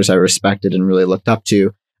with founders I respected and really looked up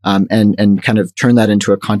to. And kind of turn that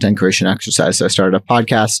into a content creation exercise. So I started a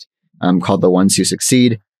podcast called The Ones Who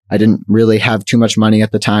Succeed. I didn't really have too much money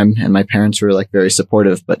at the time, and my parents were very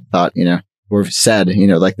supportive, but thought, or said,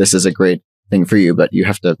 this is a great thing for you, but you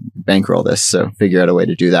have to bankroll this. So figure out a way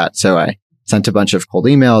to do that. So I sent a bunch of cold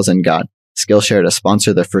emails and got Skillshare to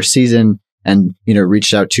sponsor the first season, and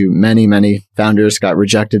reached out to many, many founders, got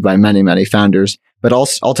rejected by many, many founders, but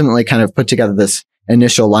also ultimately kind of put together this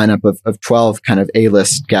initial lineup of 12 kind of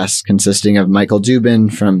A-list guests consisting of Michael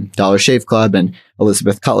Dubin from Dollar Shave Club and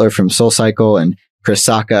Elizabeth Cutler from SoulCycle and Chris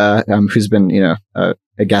Sacca, who's been,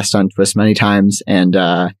 a guest on Twist many times, and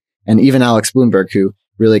even Alex Bloomberg, who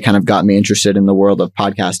really kind of got me interested in the world of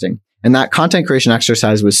podcasting. And that content creation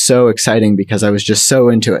exercise was so exciting because I was just so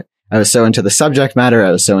into it. I was so into the subject matter.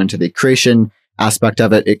 I was so into the creation aspect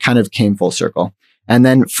of it. It kind of came full circle. And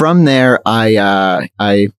then from there,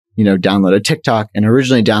 I downloaded TikTok, and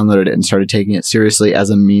originally downloaded it and started taking it seriously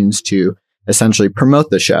as a means to essentially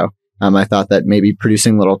promote the show. I thought that maybe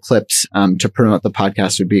producing little clips to promote the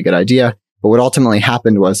podcast would be a good idea. But what ultimately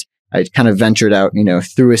happened was I kind of ventured out,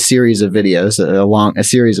 through a series of videos, along a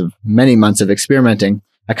series of many months of experimenting.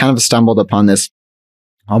 I kind of stumbled upon this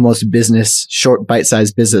almost short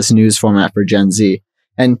bite-sized business news format for Gen Z.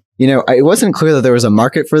 And, it wasn't clear that there was a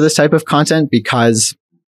market for this type of content because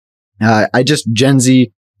Gen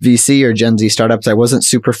Z VC or Gen Z startups, I wasn't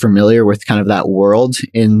super familiar with kind of that world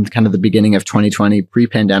in kind of the beginning of 2020,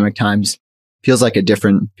 pre-pandemic times. Feels like a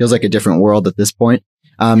different world at this point.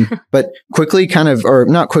 But quickly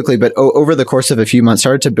over the course of a few months,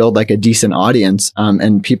 started to build a decent audience.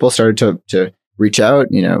 And people started to reach out,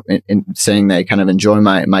 and saying they kind of enjoy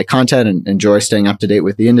my content and enjoy staying up to date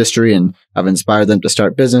with the industry. And I've inspired them to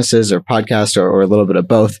start businesses or podcasts or a little bit of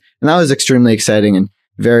both. And that was extremely exciting and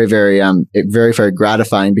very, very, very, very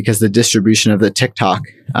gratifying because the distribution of the TikTok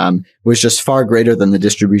was just far greater than the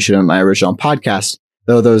distribution of my original podcast,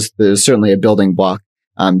 though there's certainly a building block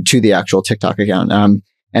to the actual TikTok account.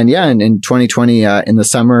 And in 2020, in the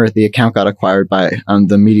summer, the account got acquired by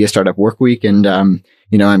the Media Startup Workweek, and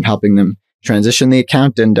I'm helping them transition the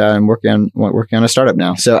account, and I'm working on a startup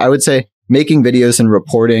now. So I would say making videos and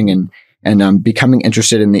reporting and becoming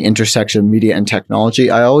interested in the intersection of media and technology,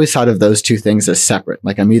 I always thought of those two things as separate.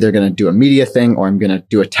 I'm either going to do a media thing or I'm going to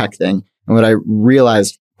do a tech thing. And what I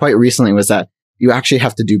realized quite recently was that you actually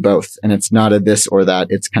have to do both. And it's not a this or that.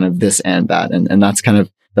 It's kind of this and that. And that's kind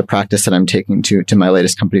of the practice that I'm taking to my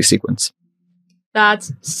latest company, Sequence.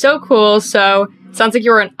 That's so cool. So it sounds like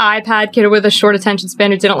you were an iPad kid with a short attention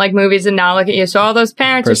span who didn't like movies, and now look at you. So all those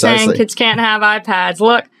parents are saying kids can't have iPads.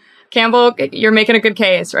 Look, Campbell, you're making a good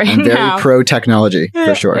case right now. I'm very pro technology,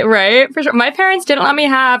 for sure. Right, for sure. My parents didn't let me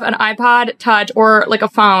have an iPod Touch or a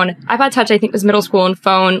phone. iPod Touch, I think, was middle school, and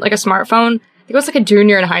phone, a smartphone, I think it was a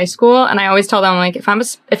junior in high school. And I always tell them, if I'm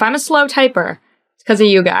a slow typer, it's because of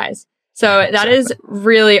you guys. So that is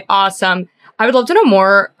really awesome. I would love to know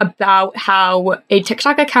more about how a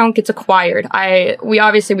TikTok account gets acquired. We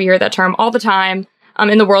hear that term all the time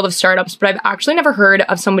in the world of startups, but I've actually never heard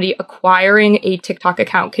of somebody acquiring a TikTok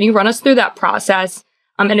account. Can you run us through that process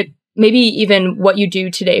and maybe even what you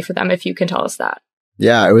do today for them, if you can tell us that?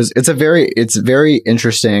 Yeah, it's very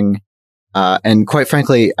interesting. And quite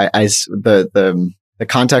frankly, the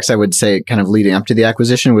context I would say kind of leading up to the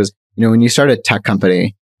acquisition was, when you start a tech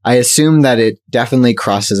company, I assume that it definitely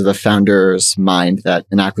crosses the founder's mind that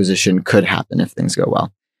an acquisition could happen if things go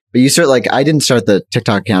well. But I didn't start the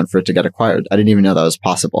TikTok account for it to get acquired. I didn't even know that was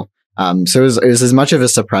possible. So it was as much of a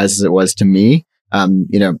surprise as it was to me,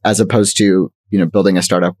 as opposed to, building a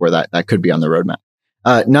startup where that could be on the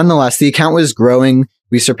roadmap. Nonetheless, the account was growing.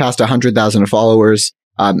 We surpassed 100,000 followers.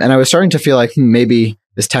 And I was starting to feel like maybe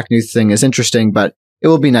this tech news thing is interesting, but it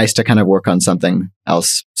will be nice to kind of work on something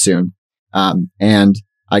else soon. And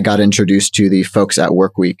I got introduced to the folks at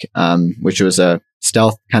Workweek, which was a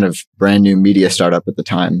stealth kind of brand new media startup at the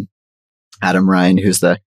time. Adam Ryan, who's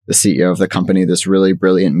the CEO of the company, this really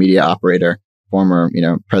brilliant media operator, former,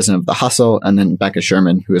 president of The Hustle, and then Becca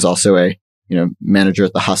Sherman, who is also a, manager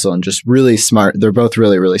at The Hustle and just really smart. They're both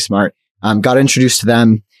really, really smart. Got introduced to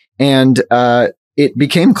them, and it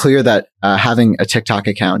became clear that having a TikTok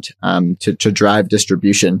account to drive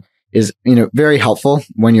distribution is, very helpful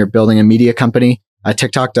when you're building a media company.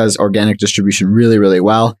 TikTok does organic distribution really, really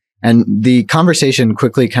well. And the conversation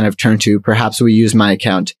quickly kind of turned to perhaps we use my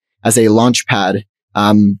account as a launch pad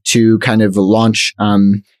to kind of launch,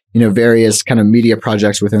 various kind of media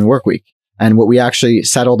projects within Workweek. And what we actually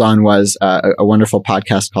settled on was a wonderful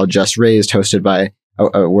podcast called Just Raised, hosted by a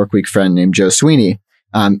Workweek friend named Joe Sweeney.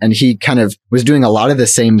 And he kind of was doing a lot of the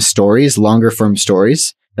same stories, longer form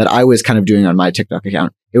stories that I was kind of doing on my TikTok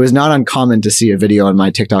account. It was not uncommon to see a video on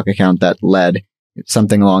my TikTok account that led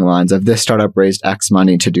something along the lines of this startup raised X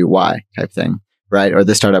money to do Y type thing, right? Or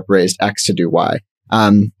this startup raised X to do Y.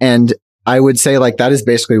 And I would say that is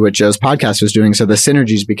basically what Joe's podcast was doing. So the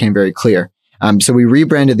synergies became very clear. So we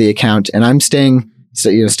rebranded the account, and I'm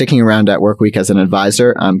sticking around at Workweek as an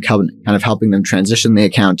advisor. I'm kind of helping them transition the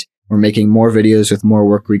account. We're making more videos with more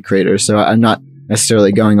Workweek creators. So I'm not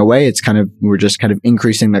necessarily going away. We're just kind of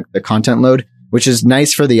increasing the content load, which is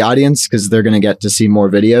nice for the audience because they're going to get to see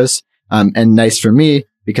more videos. And nice for me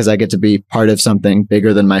because I get to be part of something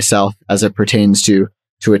bigger than myself as it pertains to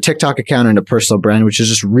a TikTok account and a personal brand, which is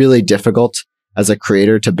just really difficult as a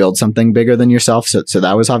creator to build something bigger than yourself. So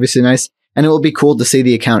that was obviously nice. And it will be cool to see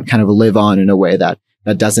the account kind of live on in a way that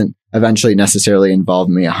doesn't eventually necessarily involve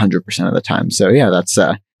me 100% of the time. So yeah, that's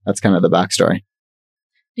kind of the backstory.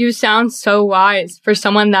 You sound so wise for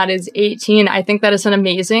someone that is 18. I think that is an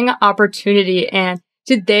amazing opportunity. And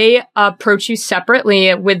did they approach you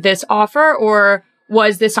separately with this offer, or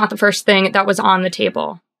was this not the first thing that was on the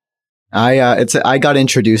table? I got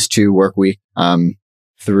introduced to Workweek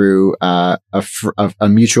through a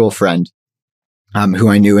mutual friend who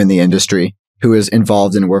I knew in the industry, who was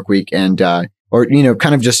involved in Workweek and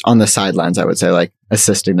kind of just on the sidelines, I would say,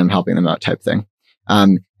 assisting them, helping them out type thing.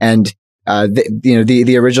 The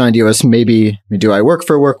original idea was maybe do I work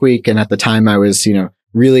for Workweek? And at the time I was,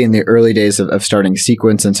 really in the early days of starting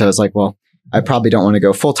Sequence. And so I was like, well, I probably don't want to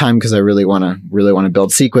go full time because I really want to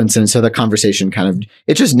build Sequence. And so the conversation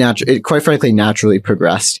quite frankly, naturally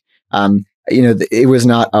progressed. It was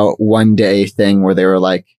not a one day thing where they were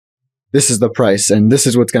like, this is the price and this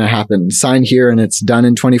is what's going to happen. Sign here and it's done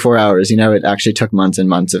in 24 hours. It actually took months and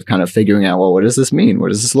months of kind of figuring out, well, what does this mean? What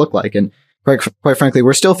does this look like? And quite frankly,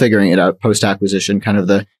 we're still figuring it out post acquisition, kind of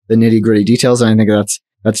the nitty gritty details. And I think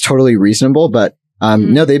that's totally reasonable, but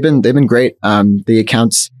no, they've been great. The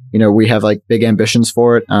accounts, we have big ambitions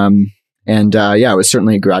for it. It was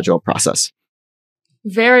certainly a gradual process.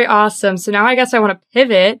 Very awesome. So now I guess I want to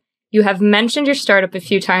pivot. You have mentioned your startup a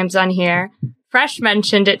few times on here. Fresh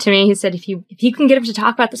mentioned it to me. He said, if you can get him to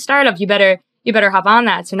talk about the startup, you better hop on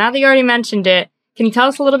that. So now that you already mentioned it, can you tell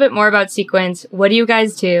us a little bit more about Sequence? What do you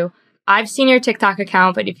guys do? I've seen your TikTok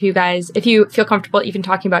account, but if you feel comfortable even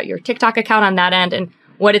talking about your TikTok account on that end and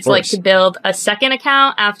what it's like to build a second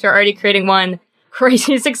account after already creating one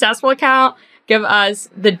crazy successful account, give us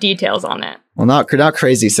the details on it. Well, not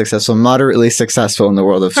crazy successful, moderately successful in the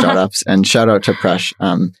world of startups. And shout out to Presh.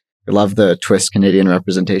 I love the twist Canadian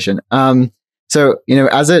representation. So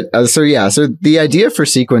the idea for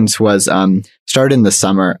Sequence was started in the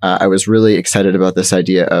summer. I was really excited about this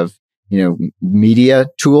idea of, media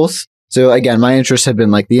tools. So again, my interest had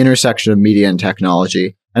been the intersection of media and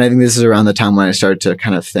technology. And I think this is around the time when I started to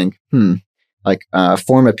kind of think,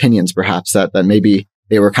 form opinions perhaps that maybe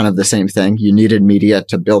they were kind of the same thing. You needed media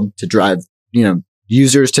to drive,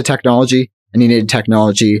 users to technology, and you needed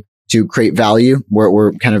technology to create value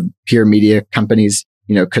where kind of pure media companies,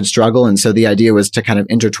 could struggle. And so the idea was to kind of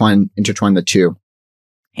intertwine the two.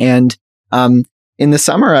 And, in the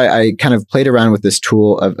summer, I kind of played around with this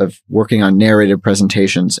tool of working on narrative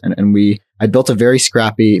presentations. And I built a very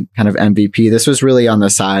scrappy kind of MVP. This was really on the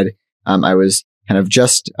side. I was kind of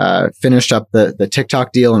just finished up the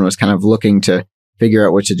TikTok deal and was kind of looking to figure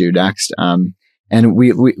out what to do next. And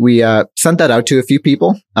we sent that out to a few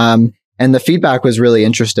people. And the feedback was really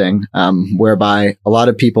interesting, whereby a lot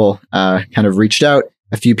of people kind of reached out.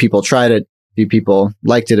 A few people tried it. A few people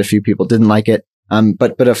liked it. A few people didn't like it.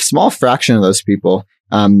 But a small fraction of those people,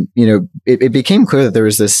 it became clear that there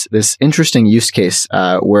was this interesting use case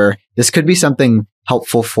where this could be something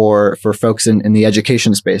helpful for folks in the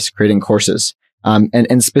education space, creating courses,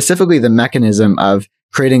 and specifically the mechanism of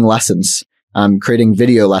creating lessons, creating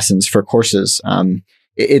video lessons for courses.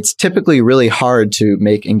 It's typically really hard to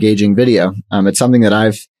make engaging video. It's something that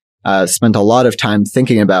I've spent a lot of time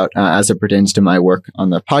thinking about as it pertains to my work on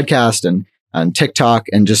the podcast and on TikTok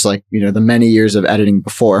and just like, the many years of editing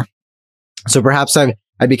before. So perhaps I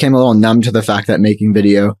became a little numb to the fact that making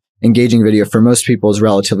video, engaging video for most people is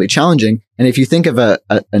relatively challenging. And if you think of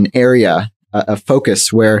an area, a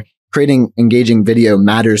focus where creating engaging video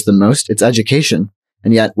matters the most, it's education.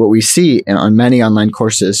 And yet what we see on many online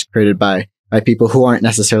courses created by people who aren't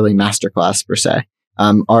necessarily masterclass per se,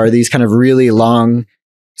 are these kind of really long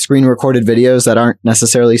screen recorded videos that aren't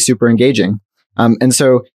necessarily super engaging. And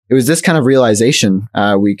so it was this kind of realization.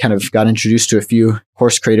 We kind of got introduced to a few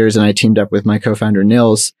course creators, and I teamed up with my co-founder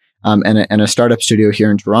Nils, and a startup studio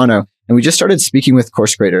here in Toronto. And we just started speaking with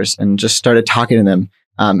course creators and just started talking to them,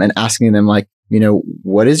 and asking them like,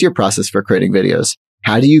 what is your process for creating videos?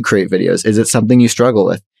 How do you create videos? Is it something you struggle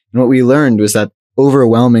with? And what we learned was that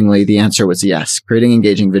overwhelmingly, the answer was yes. Creating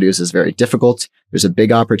engaging videos is very difficult. There's a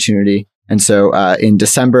big opportunity. And so in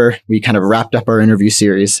December, we kind of wrapped up our interview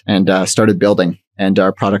series and started building. And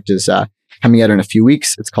our product is coming out in a few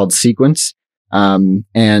weeks. It's called Sequence. We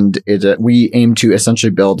aim to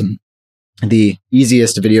essentially build the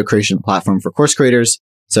easiest video creation platform for course creators.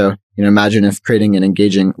 So, imagine if creating an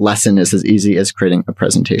engaging lesson is as easy as creating a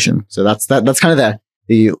presentation. So that's kind of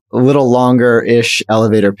the little longer-ish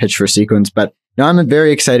elevator pitch for Sequence. But I'm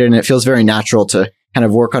very excited, and it feels very natural to kind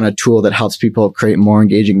of work on a tool that helps people create more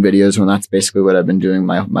engaging videos when that's basically what I've been doing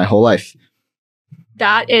my whole life.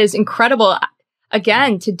 That is incredible.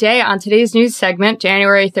 Again, on today's news segment,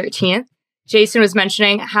 January 13th, Jason was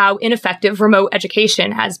mentioning how ineffective remote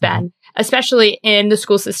education has been, especially in the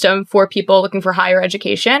school system for people looking for higher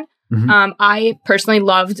education. Mm-hmm. I personally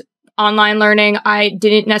loved online learning. I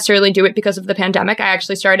didn't necessarily do it because of the pandemic. I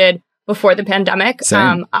actually started before the pandemic.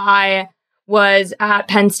 Same. I was at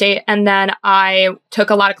Penn State, and then I took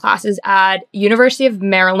a lot of classes at University of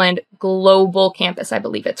Maryland Global Campus, I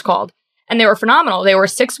believe it's called. And they were phenomenal. They were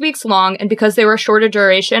 6 weeks long. And because they were a shorter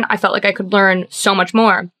duration, I felt like I could learn so much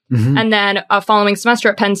more. Mm-hmm. And then a following semester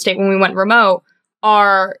at Penn State, when we went remote,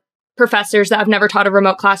 our professors that have never taught a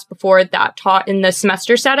remote class before that taught in the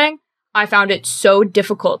semester setting, I found it so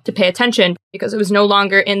difficult to pay attention because it was no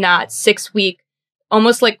longer in that 6 week,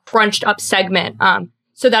 almost like crunched up segment.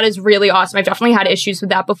 So that is really awesome. I've definitely had issues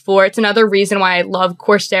with that before. It's another reason why I love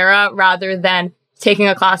Coursera rather than taking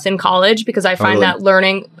a class in college, because I find that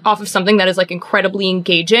learning off of something that is like incredibly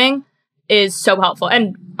engaging is so helpful.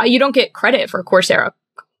 And you don't get credit for Coursera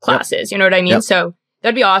classes. Yep. You know what I mean? Yep. So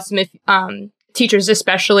that'd be awesome if teachers,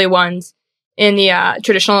 especially ones in the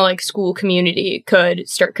traditional like school community, could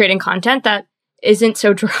start creating content that isn't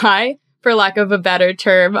so dry, for lack of a better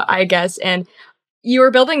term, I guess. And you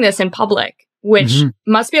were building this in public, which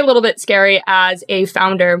must be a little bit scary as a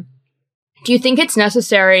founder. Do you think it's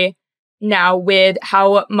necessary now with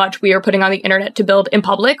how much we are putting on the internet to build in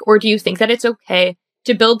public? Or do you think that it's okay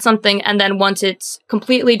to build something and then once it's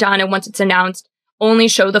completely done and once it's announced, only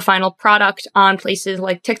show the final product on places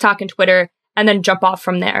like TikTok and Twitter and then jump off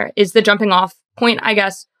from there? Is the jumping off point, I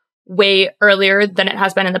guess, way earlier than it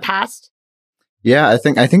has been in the past? Yeah, I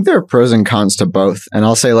think there are pros and cons to both. And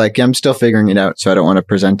I'll say, like, I'm still figuring it out, so I don't want to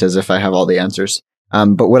present as if I have all the answers.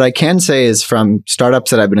 But what I can say is from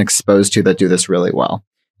startups that I've been exposed to that do this really well.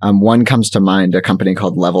 One comes to mind, a company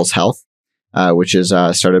called Levels Health, which is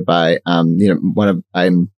started by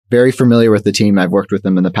I'm very familiar with the team. I've worked with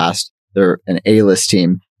them in the past. They're an A-list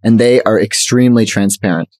team, and they are extremely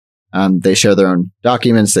transparent. They share their own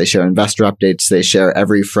documents. They share investor updates. They share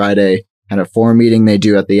every Friday kind of forum meeting they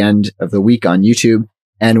do at the end of the week on YouTube.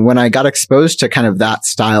 And when I got exposed to kind of that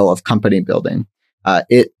style of company building,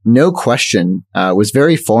 it, no question, was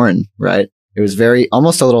very foreign, right? It was very,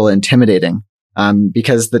 almost a little intimidating.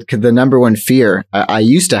 Because the number one fear I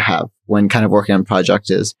used to have when kind of working on projects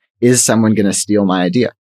is someone going to steal my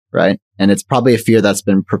idea, right? And it's probably a fear that's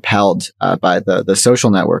been propelled by the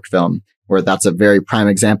Social Network film, where that's a very prime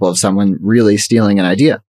example of someone really stealing an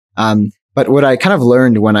idea. But what I kind of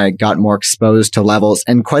learned when I got more exposed to Levels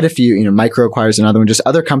and quite a few, MicroAcquire is another one, just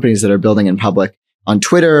other companies that are building in public on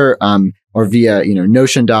Twitter, or via,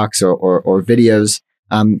 Notion docs or videos.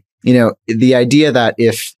 The idea that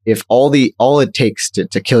if all it takes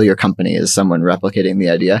to kill your company is someone replicating the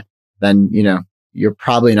idea, then, you're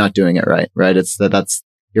probably not doing it right?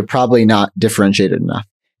 You're probably not differentiated enough.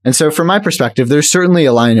 And so from my perspective, there's certainly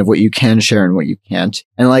a line of what you can share and what you can't.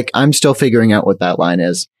 And I'm still figuring out what that line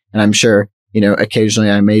is. And I'm sure, occasionally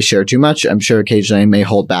I may share too much. I'm sure occasionally I may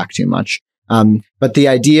hold back too much. But the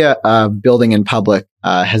idea of building in public,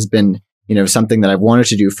 has been, something that I've wanted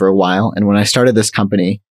to do for a while. And when I started this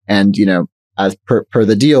company and, as per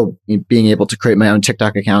the deal, being able to create my own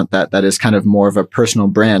TikTok account that is kind of more of a personal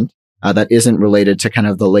brand, that isn't related to kind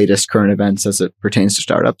of the latest current events as it pertains to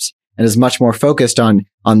startups, and is much more focused on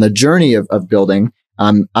the journey of building.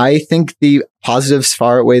 I think the positives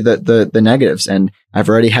far outweigh the negatives. And I've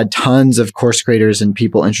already had tons of course creators and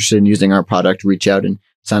people interested in using our product reach out and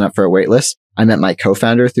sign up for a wait list. I met my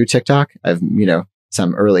co-founder through TikTok. I've,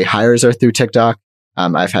 some early hires are through TikTok.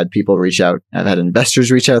 I've had people reach out. I've had investors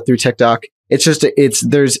reach out through TikTok. It's just,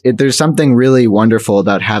 there's something really wonderful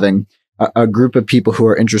about having a group of people who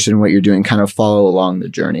are interested in what you're doing kind of follow along the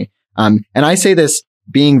journey. And I say this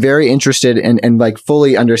being very interested and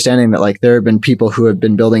fully understanding that there have been people who have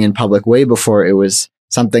been building in public way before it was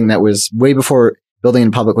something that was way before building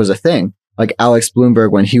in public was a thing. Like Alex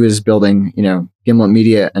Bloomberg, when he was building, Gimlet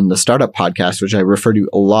Media and the Startup Podcast, which I refer to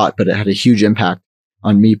a lot, but it had a huge impact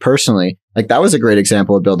on me personally. That was a great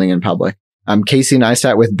example of building in public. Casey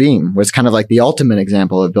Neistat with Beam was kind of the ultimate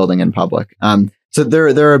example of building in public. So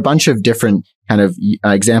there are a bunch of different kind of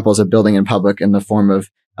examples of building in public in the form of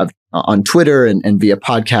on Twitter and via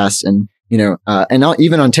podcasts and, and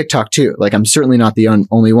even on TikTok too. I'm certainly not the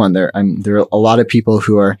only one there. There are a lot of people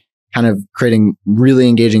who are kind of creating really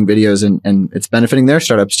engaging videos and it's benefiting their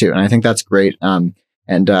startups too. And I think that's great. I'm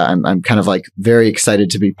kind of very excited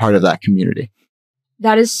to be part of that community.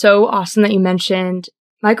 That is so awesome that you mentioned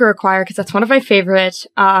MicroAcquire, because that's one of my favorite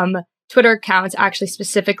Twitter accounts. Actually,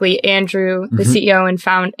 specifically Andrew, the CEO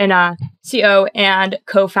and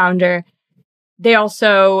co-founder. They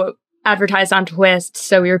also advertised on Twist,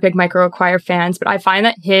 so we were big MicroAcquire fans. But I find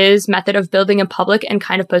that his method of building in public and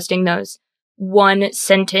kind of posting those one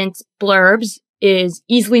sentence blurbs is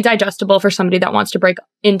easily digestible for somebody that wants to break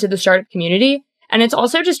into the startup community. And it's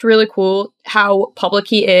also just really cool how public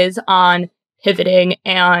he is on pivoting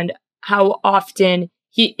and how often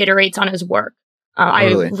he iterates on his work.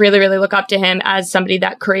 Totally. I really, really look up to him as somebody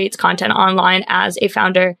that creates content online as a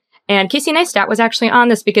founder. And Casey Neistat was actually on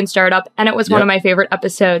This Week in Startup, and it was one of my favorite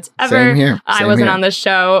episodes ever. Same here. I wasn't on the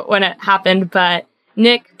show when it happened, but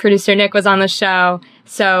producer Nick was on the show.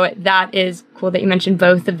 So that is cool that you mentioned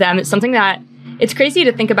both of them. It's something that it's crazy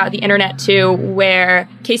to think about the internet too, where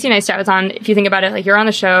Casey Neistat was on. If you think about it, you're on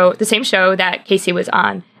the show, the same show that Casey was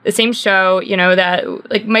on, the same show, that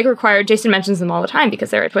MicroAcquire, Jason mentions them all the time because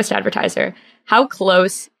they're a Twist advertiser. How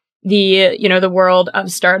close the world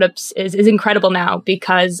of startups is incredible now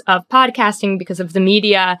because of podcasting, because of the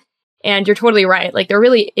media. And you're totally right. There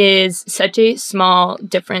really is such a small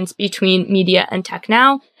difference between media and tech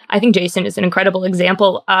now. I think Jason is an incredible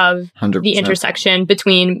example of 100%. The intersection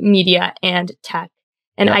between media and tech.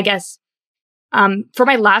 And I guess for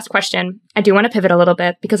my last question, I do want to pivot a little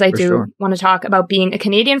bit because I want to talk about being a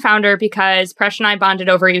Canadian founder, because Presh and I bonded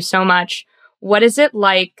over you so much. What is it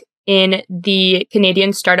like in the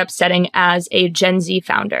Canadian startup setting as a Gen Z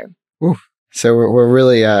founder? Oof. So we're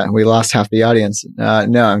really, we lost half the audience.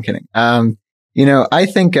 No, I'm kidding. I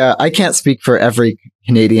think, I can't speak for every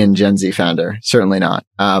Canadian Gen Z founder. Certainly not.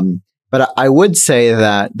 But I would say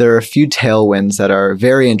that there are a few tailwinds that are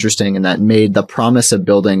very interesting and that made the promise of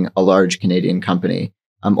building a large Canadian company,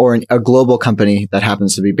 or a global company that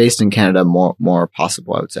happens to be based in Canada more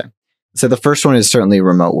possible, I would say. So the first one is certainly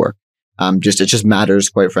remote work. It just matters,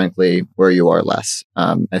 quite frankly, where you are less.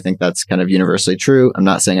 I think that's kind of universally true. I'm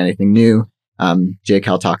not saying anything new.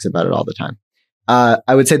 JCal talks about it all the time.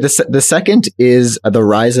 I would say the second is the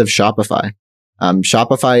rise of Shopify.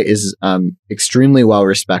 Shopify is extremely well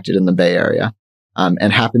respected in the Bay Area,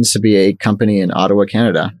 and happens to be a company in Ottawa,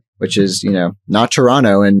 Canada, which is, not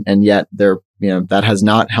Toronto, and yet they're, that has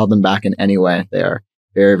not held them back in any way. They are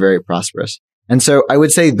very, very prosperous. And so I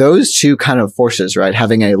would say those two kind of forces, right?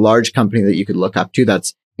 Having a large company that you could look up to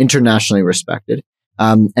that's internationally respected,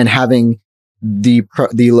 and having the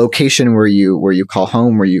location where you call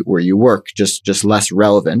home, where you work, just less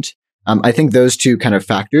relevant. I think those two kind of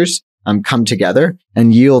factors come together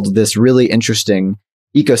and yield this really interesting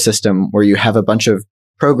ecosystem where you have a bunch of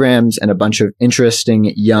programs and a bunch of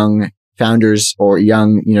interesting young founders or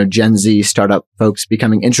young, Gen Z startup folks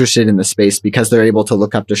becoming interested in the space because they're able to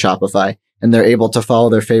look up to Shopify and they're able to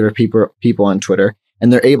follow their favorite people on Twitter,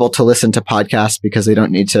 and they're able to listen to podcasts because they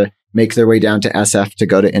don't need to make their way down to SF to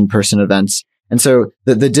go to in-person events. And so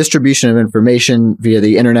the distribution of information via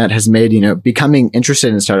the internet has made, becoming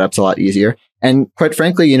interested in startups a lot easier. And quite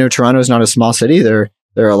frankly, Toronto is not a small city. There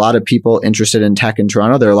are a lot of people interested in tech in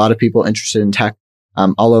Toronto. There are a lot of people interested in tech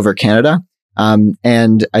all over Canada.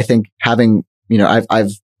 And I think having, I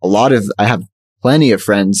have plenty of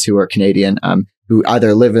friends who are Canadian, who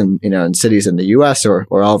either live in cities in the US or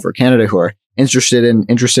all over Canada who are interested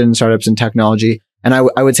in startups and technology. And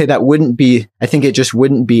I would say I think it just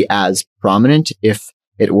wouldn't be as prominent if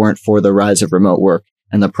it weren't for the rise of remote work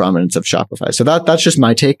and the prominence of Shopify. So that's just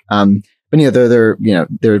my take. But there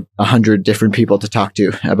are 100 different people to talk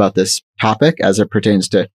to about this topic as it pertains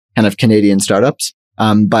to kind of Canadian startups.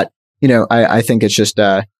 But I think it's just,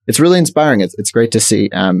 it's really inspiring. It's great to see.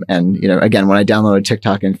 And again, when I downloaded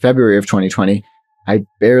TikTok in February of 2020, I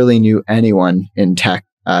barely knew anyone in tech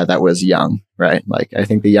that was young, right? Like, I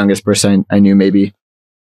think the youngest person I knew maybe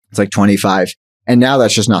it's like 25. And now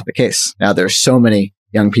that's just not the case. Now there's so many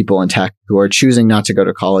young people in tech who are choosing not to go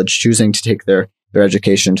to college, choosing to take their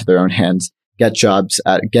education into their own hands, get jobs,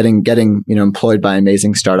 getting employed by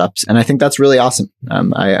amazing startups. And I think that's really awesome.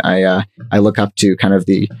 I look up to kind of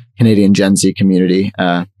the Canadian Gen Z community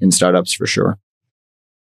in startups for sure.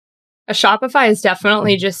 Shopify has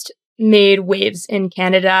definitely just made waves in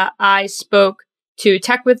Canada. I spoke to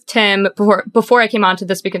Tech with Tim before I came on to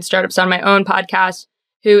This Week in Startups on my own podcast,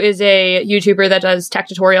 who is a YouTuber that does tech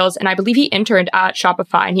tutorials. And I believe he interned at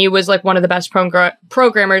Shopify, and he was like one of the best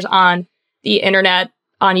programmers on the internet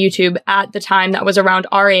on YouTube at the time that was around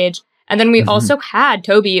our age. And then we also had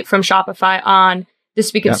Toby from Shopify on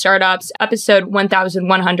This Week in Startups, episode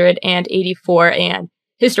 1184. And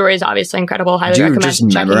his story is obviously incredible. Highly recommend checking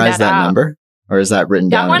that out. Do you just memorize that number? Or is that written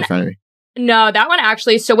down in front of you? No, that one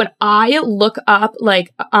actually. So when I look up,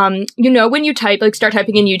 like, when you type, like, start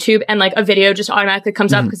typing in YouTube and like a video just automatically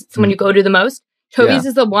comes up because it's the one you go to the most. Toby's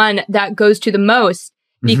is the one that goes to the most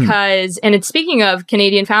because, and it's speaking of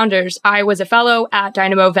Canadian founders, I was a fellow at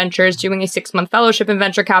Dynamo Ventures doing a 6-month fellowship in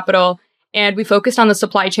venture capital. And we focused on the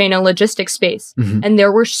supply chain and logistics space. And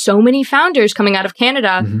there were so many founders coming out of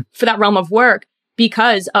Canada for that realm of work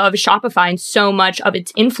because of Shopify and so much of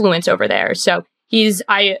its influence over there. So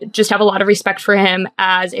I just have a lot of respect for him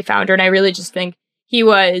as a founder. And I really just think he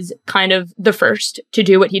was kind of the first to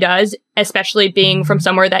do what he does, especially being from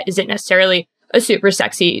somewhere that isn't necessarily a super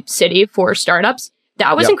sexy city for startups.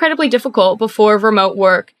 That was incredibly difficult before remote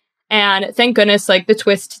work. And thank goodness, like, the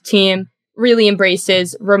Twist team really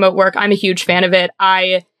embraces remote work. I'm a huge fan of it.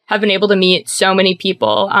 I have been able to meet so many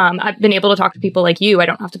people. I've been able to talk to people like you. I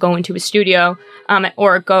don't have to go into a studio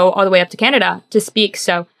or go all the way up to Canada to speak.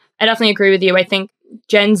 So I definitely agree with you. I think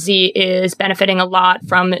Gen Z is benefiting a lot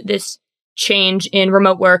from this change in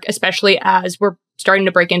remote work, especially as we're starting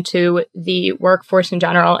to break into the workforce in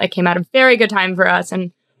general. It came at a very good time for us,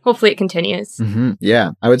 and hopefully it continues.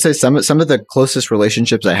 Yeah, I would say some of the closest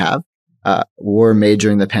relationships I have were made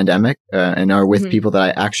during the pandemic and are with people that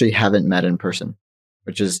I actually haven't met in person,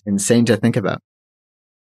 which is insane to think about.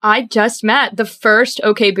 I just met the first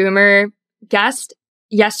OK Boomer guest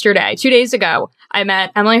yesterday, 2 days ago. I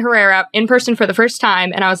met Emily Herrera in person for the first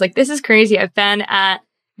time, and I was like, this is crazy. I've been at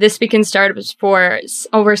This Week in Startups for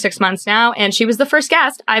over 6 months now, and she was the first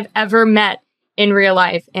guest I've ever met in real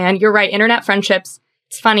life. And you're right, internet friendships.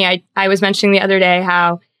 It's funny, I was mentioning the other day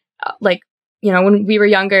how, when we were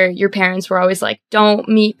younger, your parents were always like, don't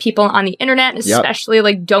meet people on the internet, especially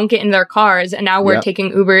like don't get in their cars. And now we're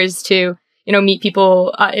taking Ubers to, meet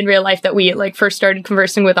people in real life that we like first started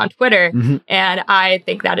conversing with on Twitter. And I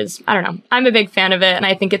think that is, I don't know, I'm a big fan of it. And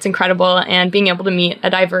I think it's incredible. And being able to meet a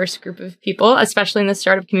diverse group of people, especially in the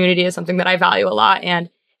startup community, is something that I value a lot. And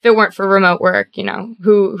if it weren't for remote work,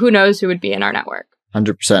 who knows who would be in our network.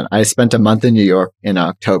 100%. I spent a month in New York in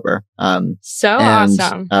October.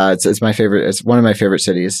 Awesome. It's my favorite. It's one of my favorite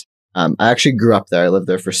cities. I actually grew up there. I lived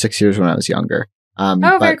there for 6 years when I was younger.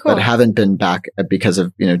 Very cool. But haven't been back because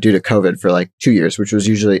of, due to COVID for like 2 years, which was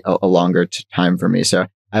usually a longer time for me. So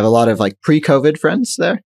I have a lot of like pre-COVID friends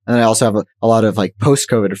there. And I also have a lot of like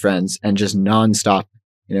post-COVID friends, and just nonstop,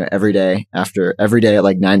 every day at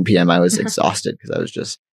like 9 p.m. I was exhausted because I was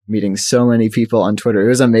just meeting so many people on Twitter. It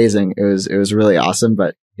was amazing. It was really awesome,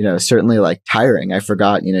 but certainly like tiring. I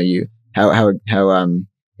forgot, how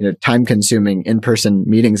time consuming in-person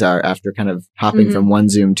meetings are after kind of hopping from one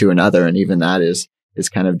Zoom to another. And even that is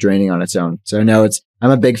kind of draining on its own. So no,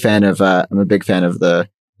 I'm a big fan of the,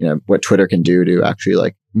 what Twitter can do to actually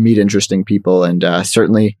like meet interesting people, and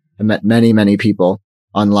certainly I met many, many people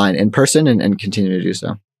online in person and continue to do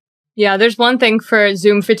so. Yeah, there's one thing for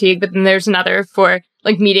Zoom fatigue, but then there's another for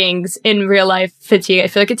like meetings in real life fatigue. I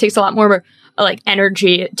feel like it takes a lot more like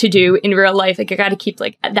energy to do in real life. Like you got to keep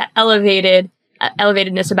like that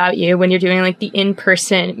elevatedness about you when you're doing like the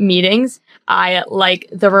in-person meetings. I like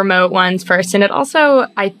the remote ones first. And it also,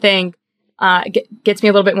 I think, gets me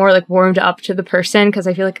a little bit more like warmed up to the person, because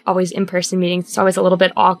I feel like always in-person meetings, it's always a little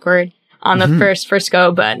bit awkward on the first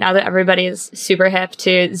go. But now that everybody is super hip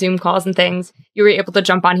to Zoom calls and things, you were able to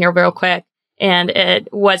jump on here real quick. And it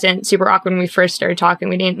wasn't super awkward when we first started talking.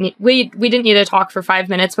 We didn't need to talk for 5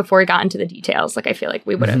 minutes before we got into the details. Like I feel like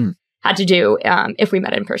we would have had to do if we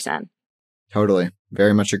met in person. Totally.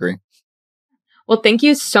 Very much agree. Well, thank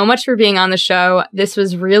you so much for being on the show. This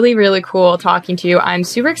was really, really cool talking to you. I'm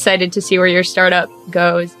super excited to see where your startup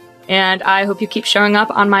goes. And I hope you keep showing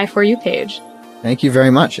up on my For You page. Thank you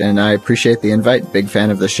very much. And I appreciate the invite. Big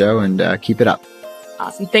fan of the show, and keep it up.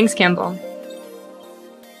 Awesome. Thanks, Campbell.